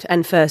sound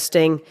and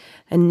firsting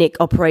and Nick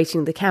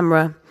operating the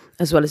camera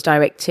as well as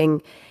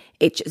directing,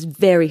 it's just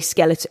very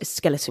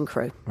skeleton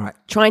crew. Right.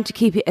 Trying to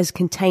keep it as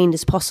contained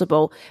as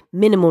possible,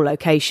 minimal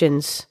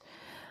locations,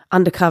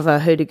 undercover,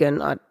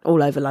 hooligan,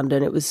 all over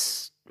London. It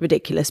was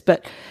ridiculous.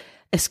 But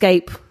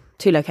Escape,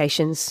 2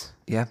 locations.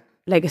 Yeah.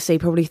 Legacy,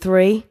 probably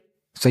 3.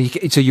 So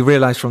you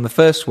realised from the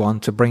first one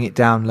to bring it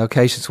down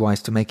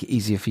locations-wise to make it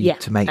easier for you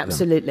to make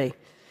absolutely.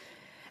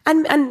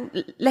 them.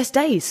 And less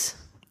days.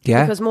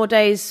 Yeah. Because more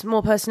days,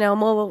 more personnel,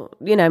 more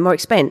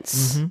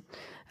expense.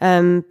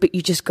 But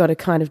you just got to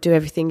kind of do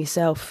everything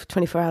yourself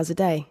 24 hours a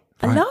day.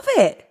 Right. I love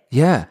it.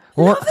 Yeah.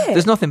 Love it.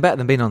 There's nothing better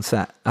than being on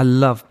set. I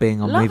love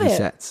being on movie it.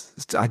 sets.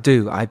 I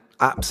do. I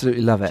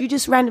absolutely love it. Do you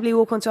just randomly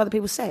walk onto other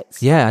people's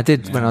sets? Yeah, I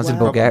did when I was in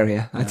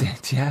Bulgaria. Yeah. I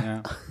did,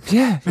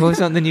 yeah. Well,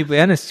 it's on the New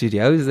Vienna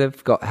studios.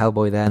 They've got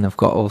Hellboy there and they've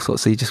got all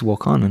sorts. So you just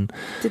walk on and...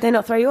 Did they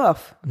not throw you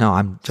off? No,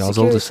 I'm Giles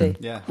Security. Alderson.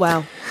 Yeah.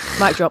 Wow.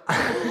 Mic drop.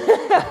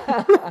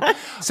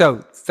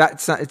 So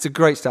it's a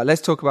great start.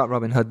 Let's talk about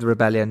Robin Hood, The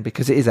Rebellion,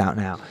 because it is out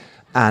now.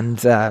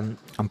 And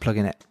I'm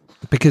plugging it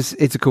because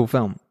it's a cool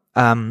film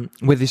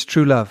with this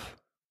true love.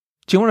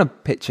 Do you want to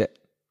pitch it?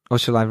 Or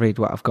shall I read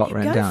what I've got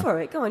written down? Go for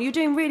it. Go on. You're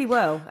doing really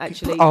well,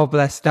 actually. Oh,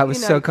 bless. That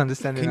was so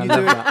condescending. Can you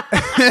do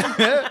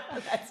that.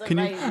 That's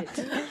amazing.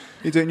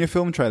 You do it in your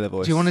film trailer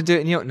voice? Do you want to do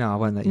it in your... No, I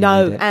won't let you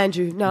No, read it.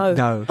 Andrew, no.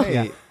 No. Hey.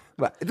 Yeah.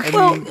 Well,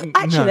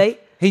 actually...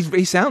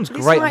 He sounds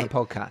great on the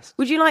podcast.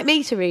 Would you like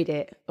me to read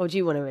it, or do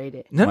you want to read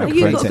it? No.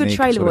 You've got a good technique,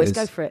 trailer that's what it voice. is.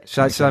 Go for it.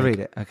 Shall I read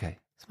it? Okay.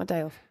 It's my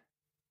day off.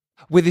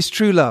 With his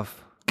true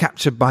love,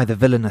 captured by the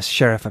villainous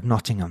Sheriff of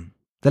Nottingham,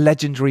 the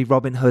legendary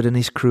Robin Hood and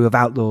his crew of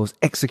outlaws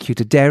execute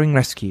a daring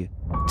rescue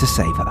to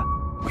save her.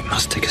 We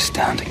must take a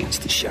stand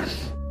against the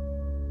sheriff.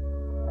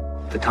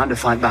 The time to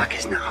fight back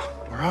is now.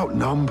 We're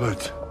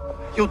outnumbered.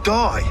 You'll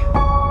die.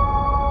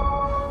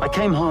 I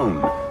came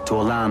home to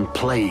a land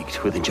plagued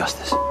with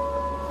injustice.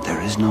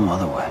 There is no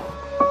other way.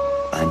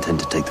 I intend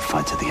to take the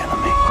fight to the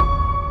enemy.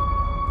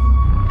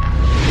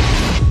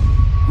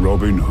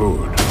 Robin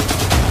Hood.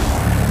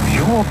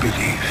 Your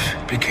belief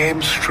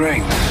became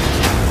strength.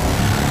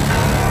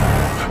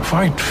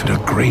 Fight for the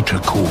greater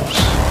cause.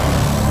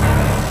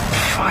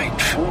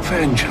 Fight for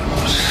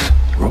vengeance.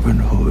 Robin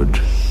Hood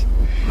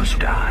must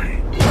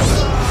die.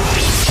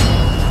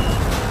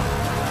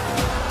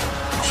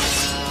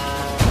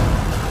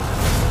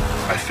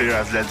 I fear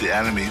I've led the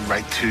enemy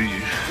right to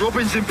you.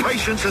 Robin's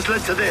impatience has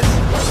led to this.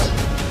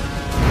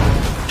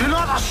 Do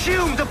not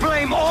assume the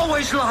blame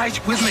always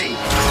lies with me.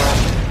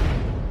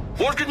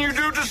 What can you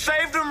do to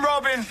save them,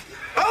 Robin?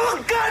 I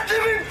will guard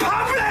them in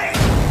public!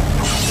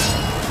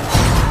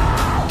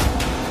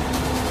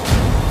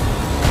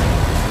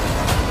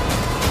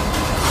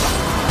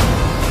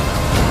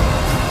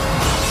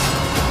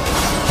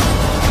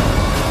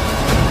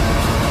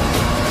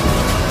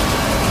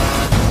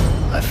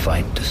 I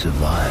fight to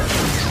survive.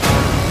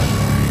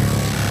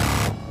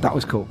 That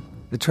was cool.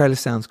 The trailer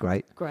sounds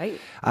great. Great.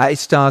 It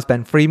stars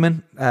Ben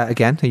Freeman,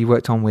 again, who you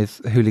worked on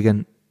with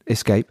Hooligan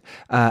Escape,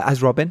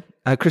 as Robin.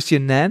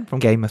 Christian Nairn from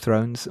Game of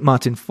Thrones,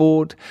 Martin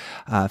Ford,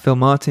 Phil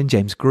Martin,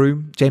 James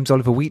Groom, James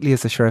Oliver Wheatley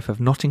as the Sheriff of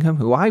Nottingham,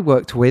 who I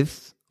worked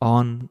with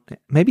on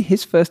maybe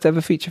his first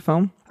ever feature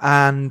film,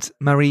 and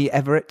Marie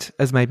Everett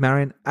as Maid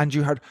Marian, and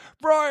you had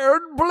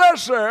Brian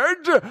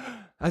Blessed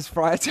as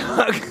Friar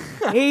Tuck.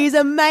 He's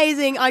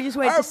amazing. I just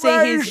went to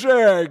see his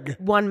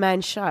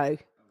one-man show.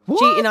 What?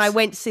 Jeet and I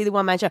went to see the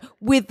one-man show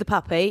with the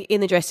puppy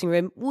in the dressing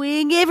room,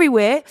 wing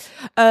everywhere.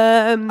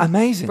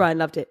 Amazing. Brian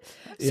loved it.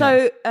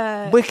 So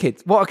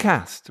Wicked. What a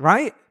cast,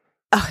 right?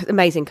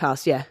 amazing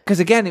cast, yeah. Because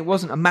again, it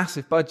wasn't a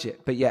massive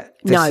budget, but yet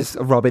this is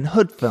a Robin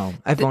Hood film.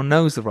 Everyone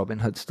knows the Robin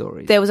Hood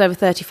story. There was over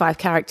 35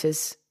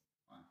 characters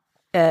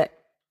in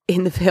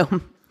the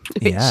film,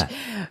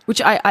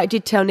 which I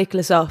did tell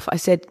Nicholas off. I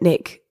said,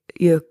 Nick,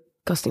 you're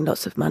costing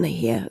lots of money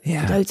here.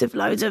 Yeah.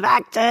 Loads of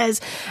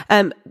actors.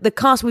 The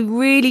cast, we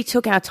really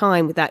took our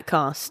time with that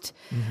cast.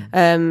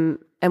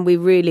 And we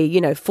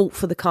really, fought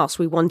for the cast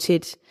we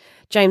wanted.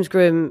 James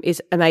Groom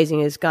is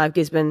amazing as Guy of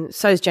Gisborne.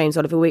 So is James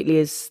Oliver Wheatley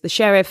as the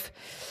sheriff.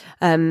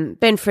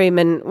 Ben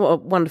Freeman, what a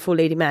wonderful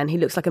leading man. He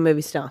looks like a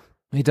movie star.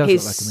 He does look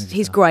like a movie star.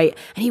 He's great.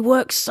 And he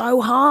works so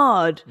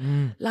hard.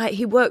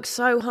 He works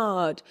so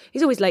hard.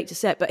 He's always late to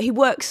set, but he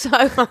works so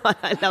hard.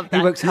 I love that.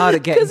 He works hard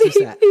at getting to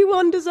set. He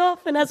wanders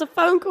off and has a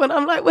phone call, and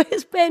I'm like,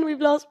 where's Ben?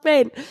 We've lost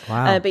Ben.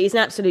 Wow. But he's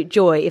an absolute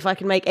joy. If I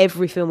can make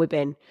every film with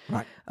Ben,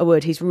 I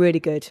would. He's really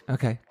good.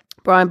 Okay.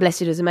 Brian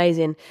Blessed was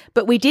amazing.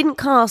 But we didn't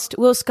cast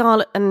Will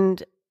Scarlett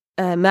and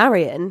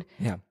Marion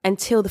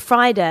until the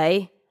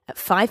Friday at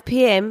 5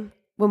 p.m.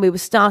 when we were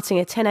starting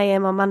at 10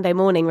 a.m. on Monday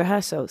morning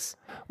rehearsals.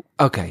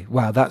 Okay.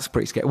 Wow, that's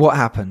pretty scary. What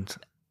happened?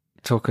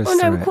 Talk us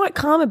through we're quite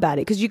calm about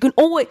it because you can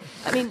always,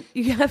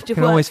 you have to You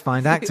can always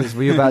find actors.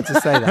 Were you about to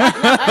say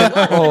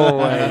that?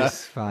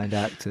 Always find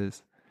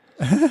actors.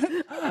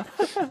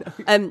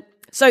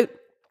 So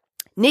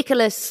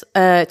Nicholas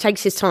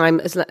takes his time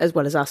as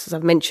well as us, as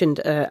I've mentioned,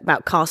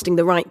 about casting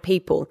the right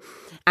people.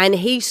 And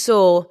he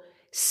saw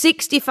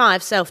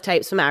 65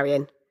 self-tapes for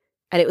Marion.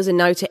 And it was a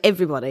no to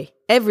everybody.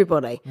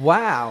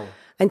 Wow.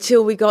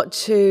 Until we got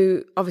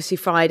to, obviously,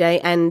 Friday.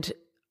 And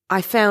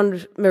I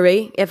found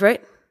Marie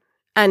Everett.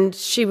 And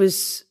she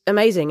was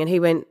amazing. And he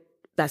went,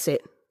 that's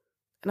it.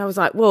 And I was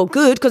like, well,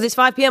 good, because it's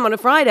 5 p.m. on a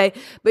Friday.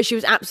 But she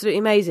was absolutely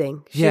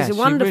amazing. She's a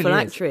wonderful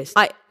really actress.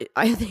 I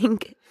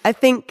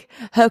think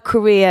her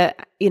career,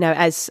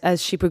 as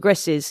she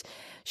progresses,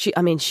 she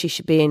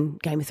should be in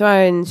Game of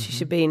Thrones. She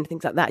should be in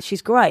things like that.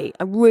 She's great.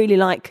 I really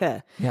like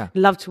her. Yeah.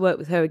 Love to work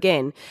with her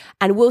again.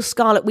 And Will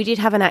Scarlett, we did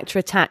have an actor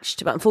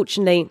attached, but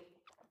unfortunately,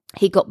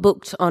 he got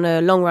booked on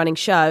a long-running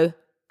show.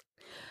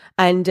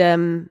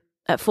 And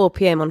at 4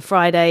 p.m. on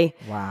Friday,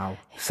 wow,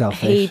 selfish.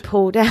 He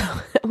pulled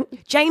out.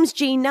 James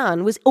G.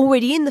 Nunn was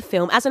already in the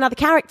film as another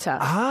character.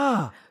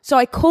 So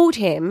I called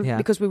him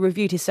because we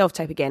reviewed his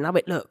self-tape again. I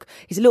went, look,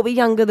 he's a little bit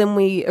younger than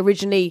we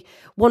originally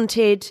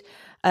wanted.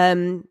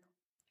 But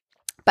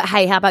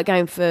hey, how about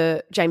going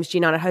for James G.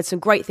 Nunn? I heard some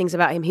great things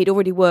about him. He'd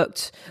already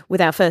worked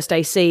with our first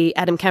AC,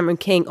 Adam Cameron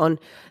King, on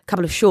a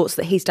couple of shorts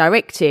that he's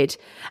directed.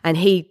 And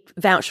he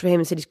vouched for him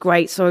and said he's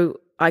great. So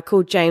I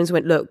called James and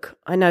went, look,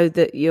 I know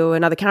that you're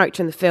another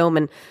character in the film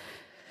and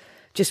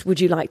just would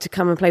you like to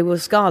come and play Will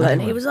Scarlett?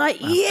 And he was like,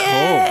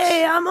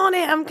 yeah, I'm on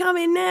it. I'm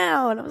coming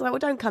now. And I was like, well,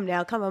 don't come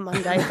now. Come on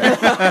Monday.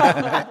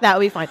 That'll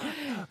be fine.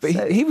 But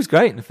he was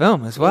great in the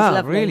film as well.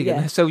 lovely, Really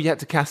yeah. good. So you had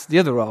to cast the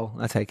other role,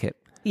 I take it.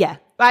 Yeah.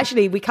 But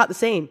actually, we cut the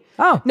scene.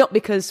 Oh. Not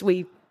because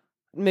we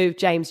moved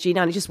James G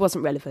down. It just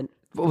wasn't relevant.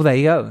 Well, there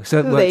you go. So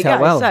it There worked you out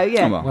go. well. So,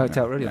 yeah. Oh, well. Worked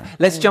out really well.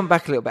 Let's jump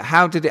back a little bit.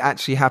 How did it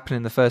actually happen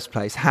in the first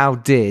place? How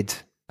did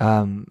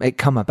it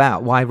come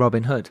about? Why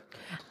Robin Hood?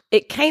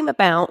 It came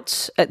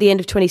about at the end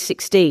of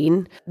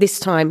 2016. This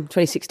time,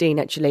 2016,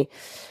 actually.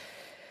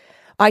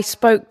 I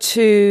spoke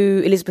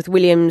to Elizabeth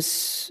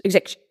Williams,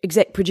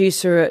 exec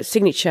producer at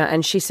Signature,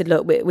 and she said,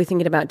 look, we're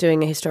thinking about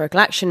doing a historical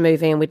action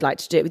movie and we'd like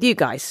to do it with you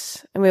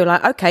guys. And we were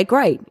like, okay,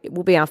 great. It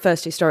will be our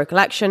first historical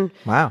action.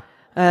 Wow.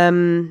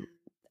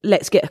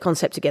 Let's get a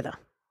concept together.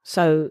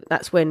 So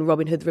that's when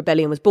Robin Hood the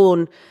Rebellion was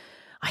born.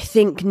 I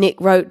think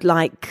Nick wrote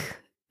like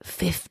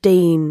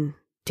 15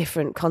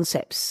 different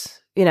concepts,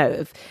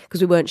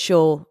 because we weren't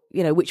sure,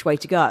 which way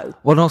to go.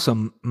 Well, and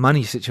also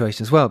money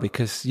situation as well,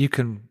 because you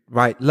can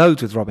write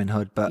loads with Robin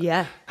Hood, but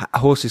Yeah.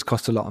 horses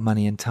cost a lot of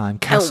money and time.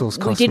 Castles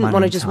cost money. We didn't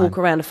want to and just time. walk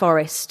around a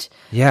forest,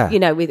 Yeah.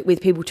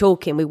 with people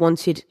talking. We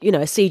wanted,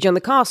 a siege on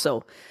the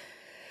castle.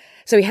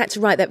 So we had to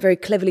write that very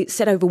cleverly,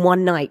 set over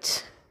one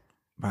night.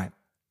 Right.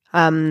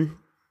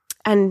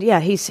 And yeah,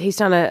 he's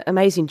done an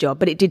amazing job,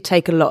 but it did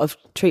take a lot of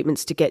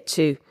treatments to get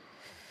to,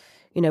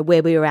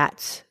 where we were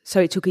at. So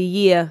it took a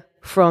year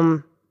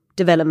from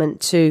development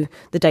to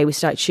the day we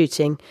started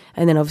shooting,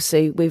 and then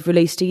obviously we've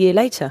released a year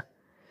later.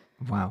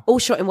 Wow. All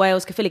shot in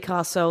Wales, Caerphilly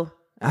Castle.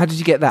 How did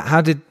you get that?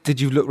 How did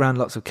you look around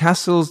lots of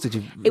castles? Did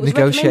you It was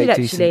negotiate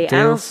recommended decent actually.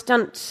 Our deals?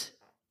 stunt,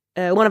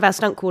 one of our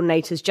stunt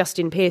coordinators,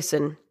 Justin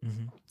Pearson,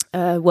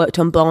 worked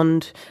on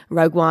Bond,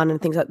 Rogue One,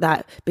 and things like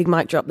that. Big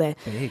mic drop there.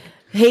 Big.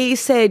 He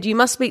said, you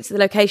must speak to the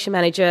location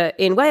manager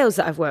in Wales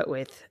that I've worked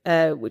with,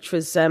 which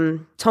was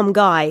Tom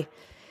Guy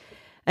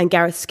and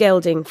Gareth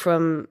Skelding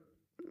from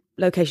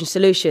Location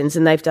Solutions,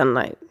 and they've done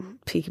like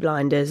Peaky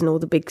Blinders and all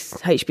the big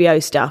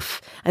HBO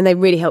stuff, and they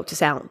really helped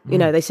us out.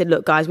 They said,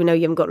 look, guys, we know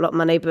you haven't got a lot of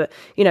money, but,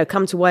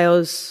 come to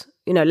Wales,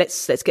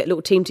 let's get a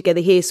little team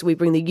together here. So we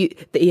bring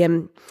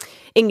the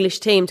English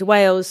team to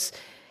Wales,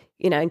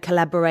 and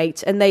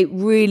collaborate. And they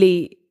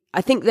really... I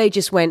think they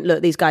just went,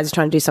 look, these guys are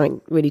trying to do something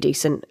really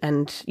decent,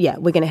 and yeah,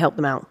 we're going to help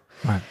them out.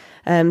 Right.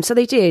 So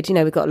they did.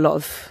 We got a lot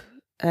of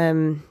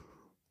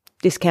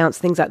discounts,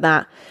 things like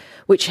that,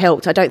 which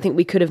helped. I don't think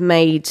we could have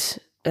made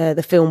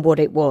the film what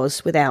it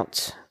was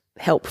without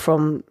help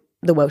from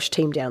the Welsh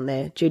team down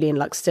there, Julian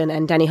Luxton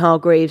and Danny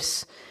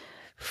Hargreaves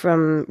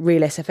from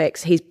Real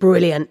SFX. He's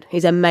brilliant.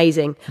 He's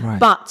amazing. Right.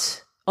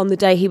 But on the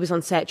day he was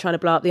on set trying to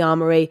blow up the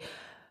armoury,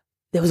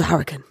 there was a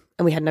hurricane.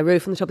 And we had no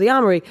roof on the top of the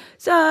armoury.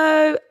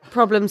 So,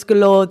 problems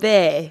galore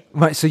there.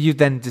 Right, so you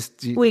then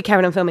We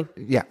carried on filming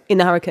yeah, in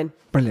the hurricane.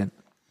 brilliant.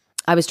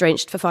 I was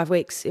drenched for 5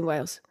 weeks in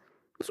Wales.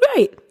 It was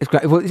great. It's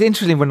great. Well, it's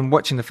interesting when I'm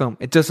watching the film,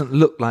 it doesn't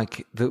look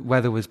like the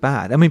weather was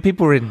bad. I mean,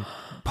 people were in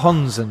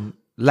ponds and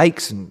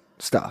lakes and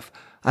stuff.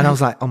 And I was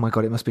like, oh my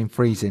God, it must have been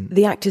freezing.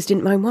 The actors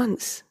didn't moan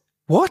once.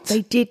 What?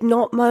 They did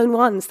not moan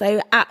once. They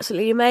were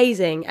absolutely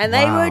amazing. And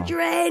they Wow. were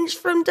drenched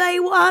from day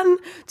one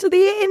to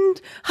the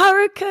end.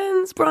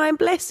 Hurricanes, Brian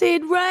Blessed,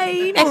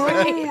 rain.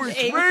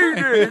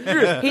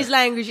 His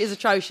language is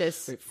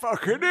atrocious. It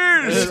fucking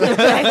is.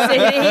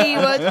 He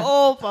was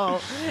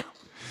awful.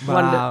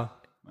 Wow.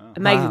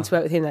 Amazing Wow. to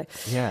work with him, though.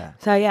 Yeah.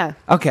 So, yeah.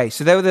 Okay,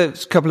 so there were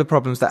the couple of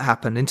problems that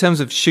happened in terms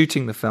of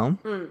shooting the film.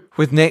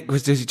 With Nick,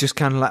 was he just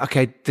kind of like,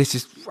 okay,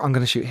 I'm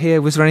going to shoot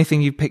here? Was there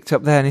anything you picked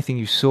up there? Anything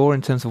you saw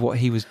in terms of what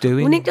he was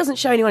doing? Well, Nick doesn't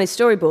show anyone his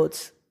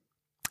storyboards.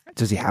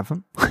 Does he have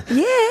them? Yeah,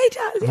 he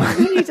does.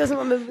 He doesn't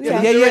want them. Yeah.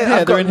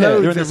 I've got loads They're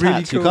in of his really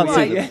hats. You cool. can't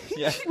see them.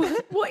 Yeah.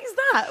 What is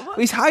that? What?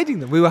 He's hiding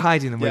them. We were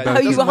hiding them. We Yeah, both yeah.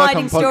 Oh, you doesn't were work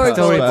hiding on podcasts,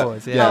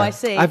 storyboards. but- Oh, I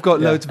see. I've got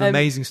Yeah. loads of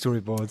amazing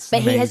storyboards.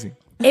 But he has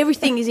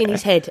everything is in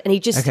his head, and he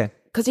just Okay.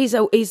 because he's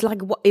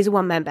a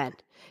one man band,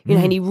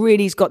 and he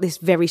really's got this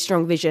very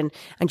strong vision,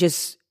 and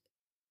just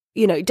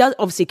he does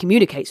obviously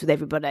communicates with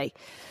everybody,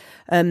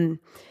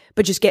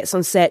 but just gets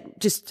on set,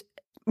 just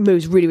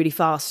moves really really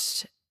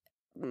fast,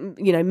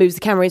 moves the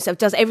camera and stuff,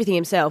 does everything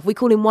himself. We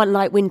call him One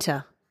Light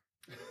Winter.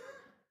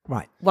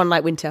 Right. One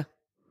Light Winter,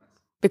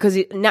 because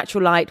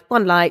natural light,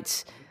 one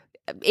light,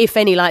 if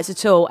any lights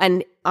at all,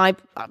 and I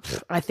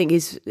think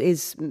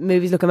his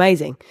movies look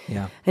amazing.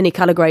 Yeah. And he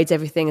colour grades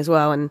everything as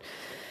well. And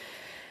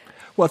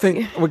Well, I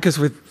think because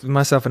with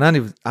myself and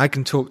Andy, I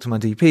can talk to my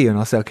DP and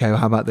I'll say, okay, well,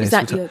 how about this? is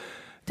that We'll your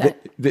talk-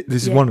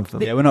 this is one of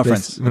them. Yeah, we're not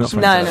friends. We're not No,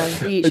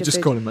 friends. no, you should Just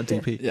be. call him my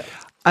DP. Yeah.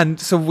 And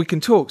so we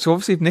can talk. So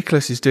obviously, if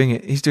Nicholas is doing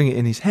it, he's doing it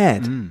in his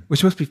head,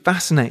 which must be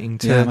fascinating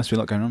to. Yeah, there must be a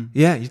lot going on.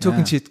 Yeah, you're talking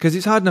Yeah. to because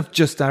it's hard enough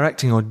just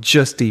directing or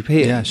just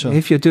DP. Yeah, sure.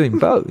 If you're doing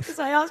both, Because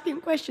I ask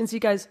him questions, he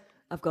goes,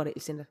 "I've got it,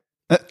 Lucinda."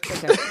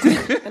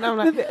 Okay. And I'm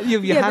like,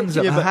 your Yeah, hands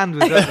but- up. Her hand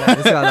was up there.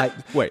 It's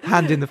like Wait.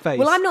 hand in the face.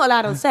 "Well, I'm not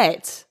allowed on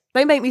set.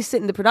 They make me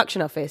sit in the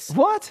production office.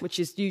 What? Which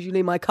is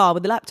usually my car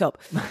with the laptop.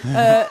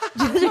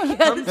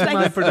 Come to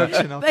my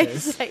production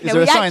office. Is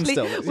there a sign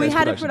still that We says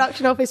had a production?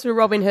 production office for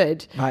Robin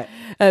Hood. Right.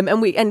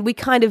 And we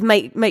kind of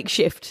make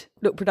makeshift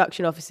little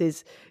production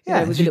offices.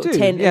 Yeah, with you a little do.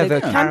 tent Yeah, and the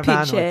a camping caravan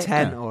or a chair.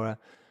 tent or a...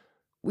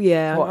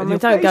 Yeah, What, I in mean, your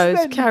don't face go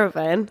then?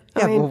 caravan.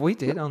 Yeah, I mean, well, we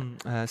did on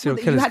Serial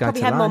you Killers had Guide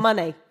probably to had more Life.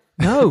 money.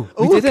 No,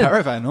 we Ooh, a didn't.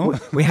 caravan, oh.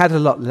 We had a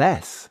lot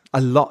less.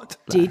 A lot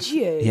less. Did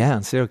you? Yeah,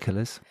 on Serial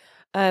Killers.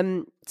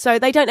 So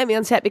they don't let me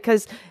on set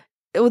because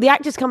all the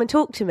actors come and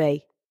talk to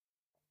me.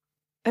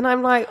 And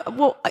I'm like,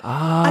 well,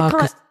 I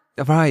can't.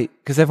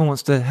 Because everyone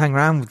wants to hang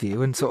around with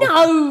you and sort of...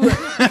 No,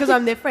 because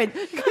I'm their friend.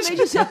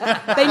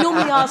 They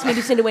normally ask me,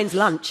 Lucinda, when's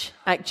lunch,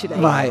 actually?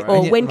 Right. Or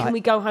and you- when right. can we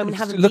go home and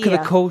have a Look beer?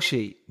 at the call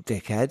sheet,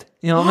 dickhead.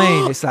 You know what I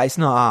mean? It's like, it's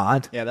not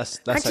hard. Yeah, that's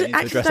how you need to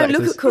Actors address don't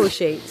look actors. at call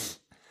sheets.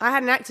 I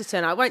had an actor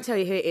turn up. I won't tell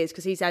you who it is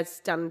because he's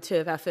done 2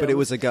 of our films. But it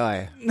was a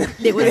guy.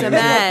 It was a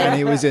man. And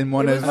he was in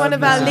one It was of one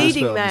of our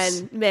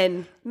Lucinda's leading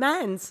films.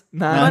 mans.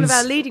 Mans. One of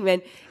our leading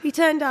men. He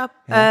turned up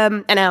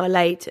an hour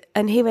late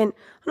and he went,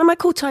 "No, my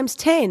call time's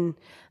 10."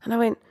 And I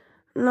went,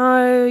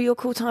 "No, your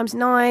call time's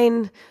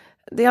 9.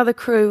 The other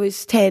crew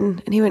is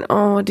 10." And he went,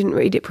 "Oh, I didn't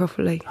read it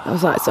properly." I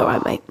was like, "It's all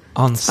right, mate.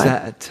 On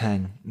set at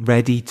 10,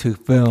 ready to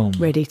film.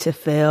 Ready to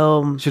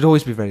film." Should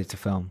always be ready to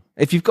film.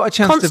 If you've got a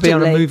chance to be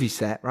on a Constantly. movie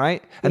set,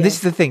 right? And this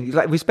is the thing,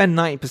 like we spend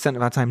 90%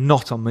 of our time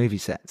not on movie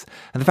sets.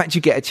 And the fact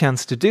you get a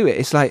chance to do it,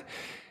 it's like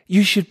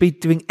you should be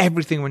doing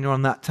everything when you're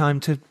on that time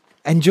to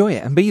enjoy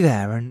it and be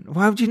there. And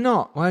why would you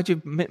not? Why would you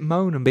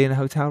moan and be in a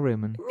hotel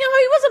room? And No,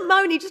 he wasn't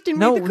moaning. He just didn't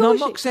no, read the call no, I'm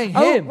sheet. not saying him.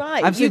 Oh,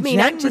 right. I'm you saying mean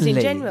actors in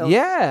generally. general?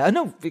 Yeah, I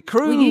know. The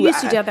crew. Well, you used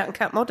to do that in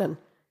Cat Modern.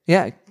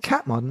 Yeah,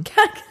 Cat Modern.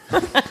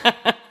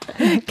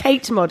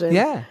 Kate Modern.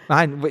 Yeah,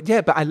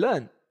 but I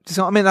learned.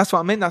 So I mean, that's what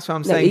I mean. That's what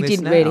I'm No, saying. he this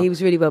didn't now. really. He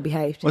was really well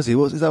behaved. Was he?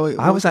 Is that what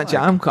I was actually.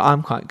 I'm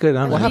quite good.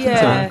 I'm What happened to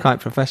him? I'm quite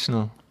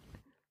professional.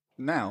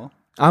 Now?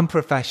 I'm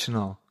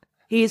professional.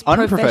 He is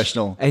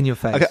Unprofessional. In your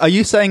face. Okay, are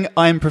you saying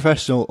I'm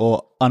professional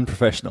or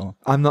unprofessional?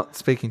 I'm not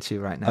speaking to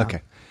you right now.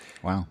 Okay.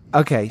 Wow.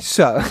 Okay.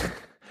 So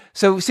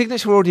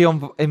Signature were already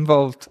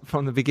involved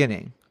from the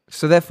beginning.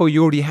 So therefore,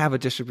 you already have a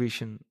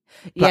distribution.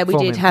 Yeah, we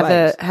platform did in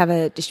have place,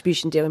 a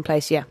distribution deal in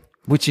place. Yeah,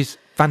 which is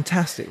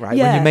fantastic, right?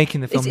 When you're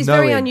making the film, it's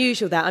knowing very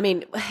unusual. That I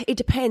mean, it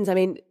depends. I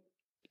mean,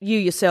 you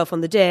yourself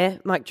on the Dare,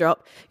 mic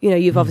drop. You know,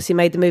 you've obviously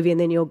made the movie, and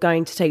then you're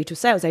going to take it to a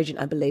sales agent.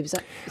 I believe is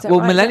that well,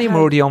 right? Is that Millennium how-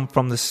 were already on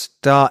from the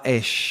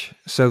start-ish.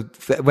 So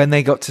when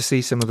they got to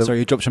see some of the... Sorry,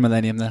 you dropped your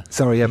millennium there.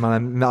 Sorry, yeah,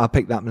 I'll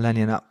pick that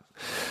Millennium up.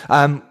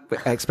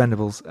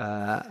 Expendables.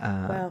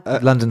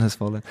 London Has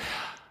Fallen.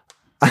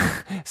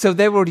 So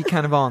they were already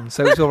kind of on,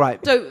 so it was all right.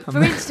 So,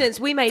 for instance,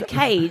 we made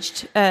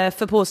Caged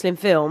for Porcelain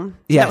Film.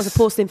 Yes. That was a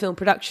Porcelain Film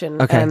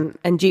production. Okay.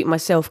 And Duke and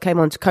myself came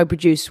on to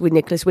co-produce with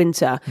Nicholas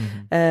Winter.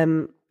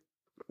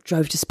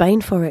 Drove to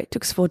Spain for it.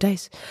 Took us 4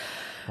 days.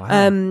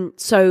 Wow.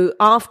 So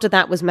after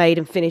that was made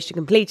and finished and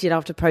completed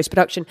after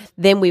post-production,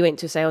 then we went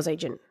to a sales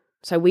agent.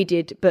 So we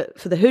did, but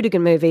for the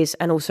Hooligan movies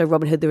and also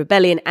Robin Hood, The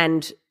Rebellion,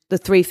 and the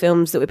 3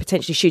 films that we're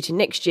potentially shooting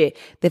next year,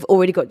 they've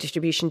already got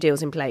distribution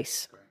deals in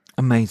place.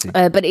 Amazing.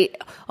 But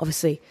it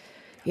obviously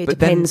it But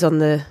then- depends on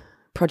the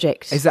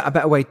project. Is that a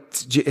better way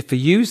for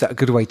you? Is that a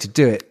good way to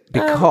do it?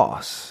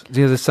 Because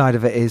the other side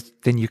of it is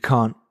then you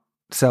can't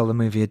sell the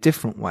movie a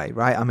different way,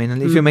 right? I mean,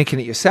 and if you're making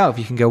it yourself,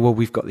 you can go, well,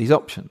 we've got these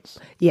options.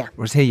 Yeah.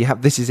 Whereas here you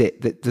have, this is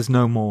it. There's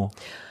no more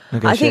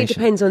negotiation. I think it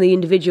depends on the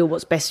individual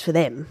what's best for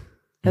them.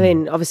 I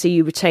mean, obviously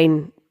you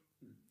retain,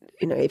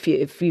 you know, if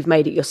you've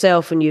made it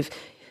yourself and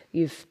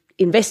you've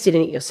invested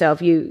in it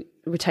yourself, you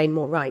retain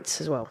more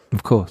rights as well.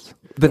 Of course.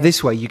 But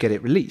this way you get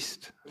it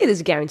released. Yeah,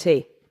 there's a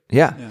guarantee.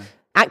 Yeah.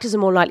 Actors are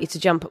more likely to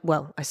jump.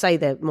 Well, I say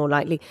they're more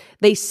likely.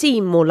 They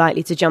seem more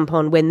likely to jump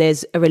on when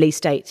there's a release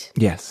date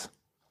Yes.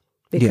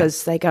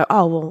 because they go,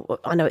 "Oh, well,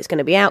 I know it's going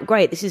to be out.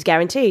 Great, this is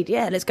guaranteed.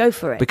 Yeah, let's go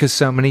for it." Because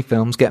so many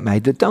films get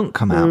made that don't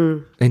come out,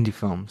 indie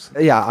films.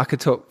 Yeah, I could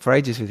talk for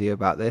ages with you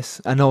about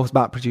this and all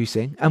about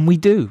producing, and we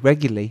do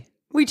regularly.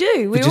 we do.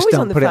 We We're just always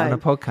don't on the put phone. it on a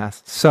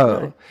podcast.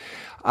 So,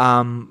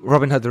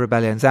 Robin Hood: The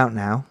Rebellion's out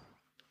now.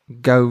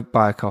 Go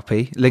buy a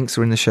copy. Links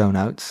are in the show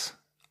notes.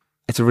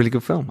 It's a really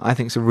good film. I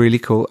think it's a really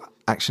cool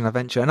action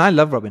adventure, and I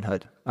love Robin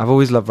Hood. I've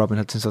always loved Robin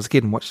Hood since I was a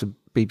kid and watched the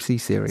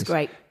BBC series. It's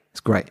great. It's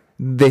great.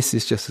 This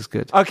is just as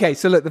good. Okay,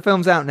 so look, the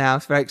film's out now.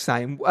 It's very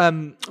exciting.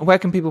 Where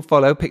can people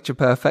follow Picture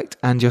Perfect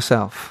and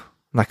yourself?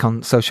 Like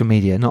on social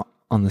media, not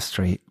on the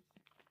street.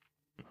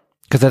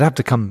 Because they'd have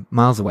to come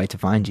miles away to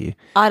find you.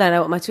 I don't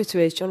know what my Twitter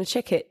is. Do you want to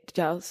check it,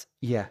 Giles?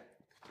 Yeah.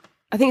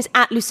 I think it's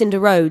at Lucinda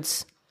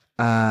Rhodes.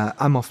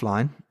 I'm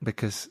offline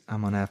because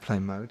I'm on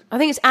airplane mode. I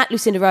think it's at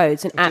Lucinda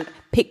Rhodes and at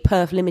Pick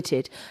Perf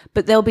Limited,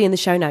 but they'll be in the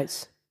show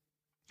notes.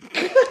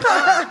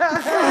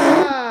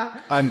 I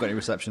haven't got any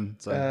reception.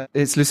 So.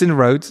 It's Lucinda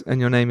Rhodes, and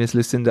your name is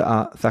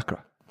Lucinda Thakrar.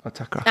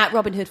 At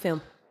Robin Hood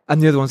Film.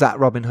 And the other one's at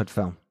Robin Hood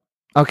Film.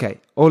 Okay,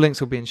 all links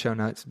will be in show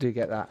notes. Do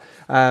get that.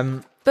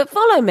 But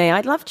follow me.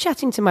 I'd love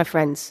chatting to my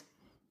friends.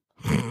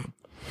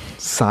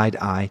 Side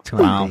eye to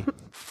Wow. Andy.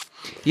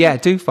 Yeah,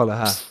 do follow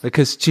her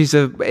because she's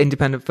an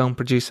independent film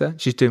producer.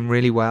 She's doing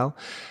really well.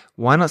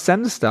 Why not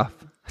send her stuff?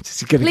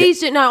 Please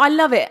do. No, I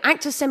love it.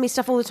 Actors send me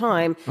stuff all the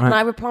time, and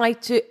I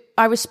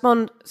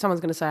respond. Someone's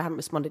going to say I haven't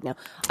responded now.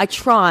 I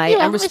try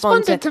and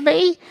respond to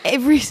me.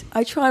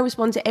 I try and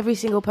respond to every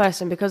single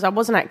person because I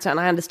was an actor and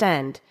I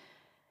understand.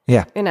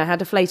 Yeah, how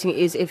deflating it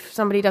is if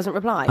somebody doesn't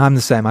reply. I'm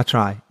the same. I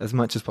try as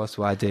much as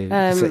possible. I do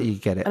so you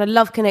get it. And I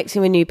love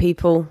connecting with new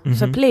people.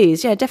 So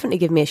please, definitely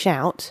give me a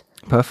shout.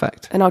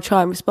 Perfect. And I'll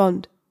try and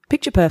respond.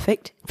 Picture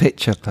perfect.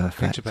 Picture perfect.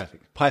 Picture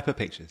perfect. Piper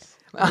Pictures.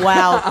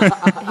 Wow.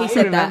 He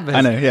said that.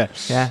 I know, yeah.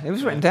 Yeah, it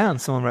was written down.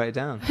 Someone wrote it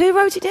down. Who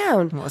wrote it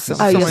down?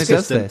 Someone who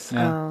does this.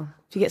 Yeah. Oh,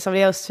 do you get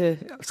somebody else to...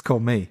 It's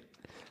called me.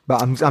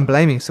 But I'm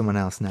blaming someone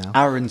else now.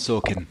 Aaron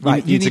Sorkin.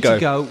 Right, you need to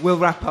go. We'll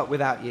wrap up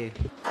without you.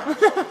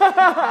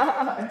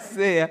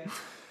 See ya.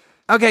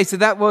 Okay, so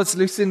that was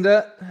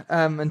Lucinda,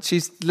 and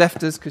she's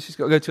left us because she's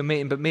got to go to a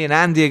meeting, but me and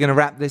Andy are going to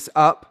wrap this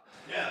up.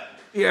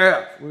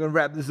 Yeah, we're going to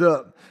wrap this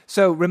up.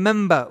 So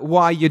remember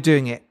why you're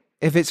doing it.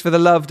 If it's for the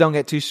love, don't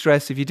get too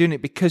stressed. If you're doing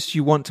it because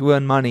you want to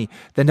earn money,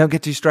 then don't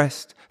get too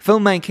stressed.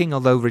 Filmmaking,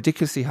 although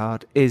ridiculously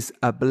hard, is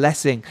a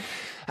blessing.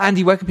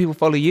 Andy, where can people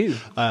follow you?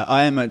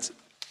 I am at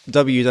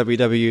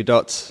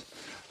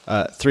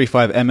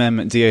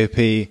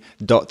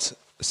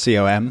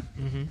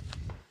www.35mmdop.com.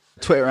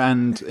 Twitter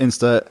and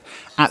Insta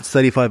at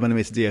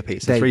 35mm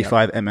DOP. So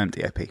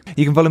 35mm DOP.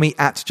 You can follow me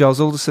at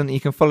Giles Alderson. You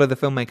can follow the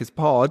Filmmakers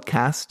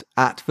Podcast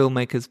at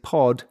Filmmakers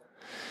Pod.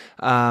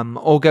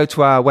 Or go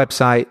to our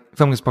website,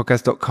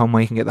 filmmakerspodcast.com,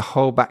 where you can get the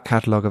whole back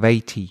catalogue of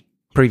 80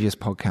 previous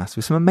podcasts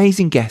with some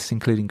amazing guests,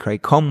 including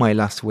Craig Conway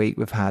last week.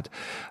 We've had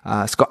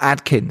Scott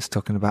Adkins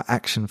talking about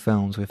action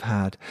films. We've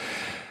had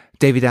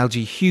David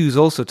L.G. Hughes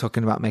also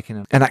talking about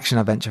making an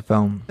action-adventure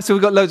film. So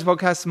we've got loads of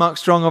podcasts. Mark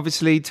Strong,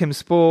 obviously, Tim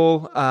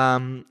Spall,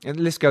 and the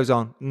list goes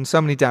on. And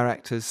so many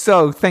directors.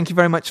 So thank you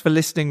very much for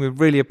listening. We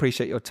really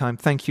appreciate your time.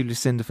 Thank you,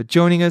 Lucinda, for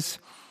joining us.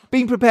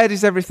 Being prepared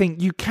is everything.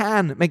 You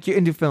can make your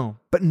indie film,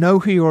 but know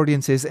who your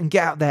audience is and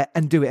get out there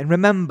and do it. And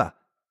remember,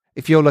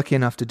 if you're lucky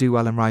enough to do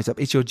well and rise up,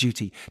 it's your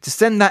duty to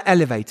send that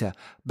elevator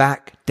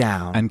back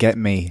down. And get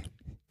me.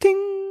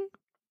 Ding!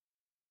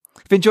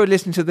 If you enjoyed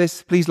listening to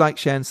this, please like,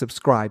 share and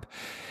subscribe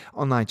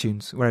on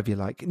iTunes, wherever you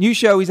like. New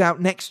show is out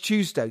next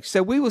Tuesday,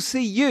 so we will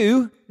see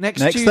you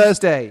next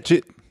Tuesday.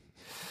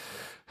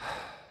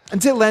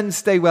 Until then,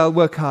 stay well,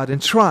 work hard,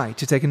 and try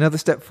to take another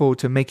step forward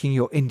to making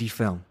your indie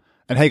film.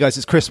 And hey guys,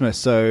 it's Christmas,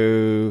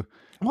 so...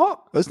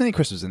 What? There's any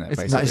Christmas in it,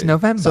 basically. It's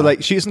November. So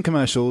shoot some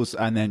commercials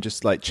and then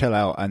just chill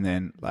out and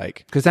then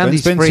because don't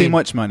Andy's spend free, too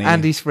much money.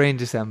 Andy's free in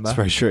December. That's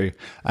very true.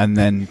 And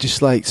then just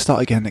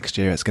start again next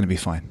year. It's going to be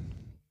fine.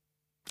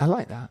 I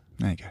like that.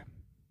 There you go.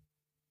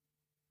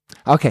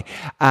 Okay.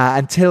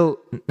 Until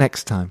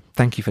next time,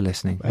 thank you for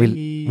listening.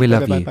 We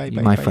love you,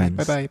 my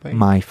friends.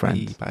 My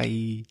friends.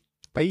 Bye.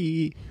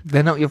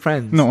 They're not your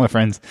friends. Not my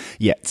friends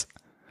yet.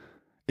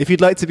 If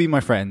you'd like to be my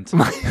friend...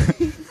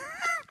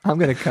 I'm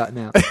going to cut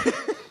now. This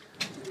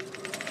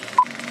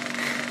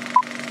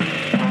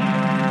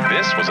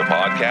was a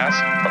podcast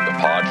from the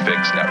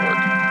Podfix Network.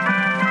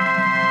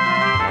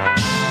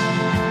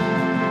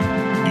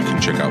 You can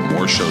check out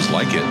more shows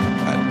like it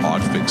at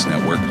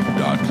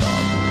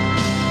podfixnetwork.com.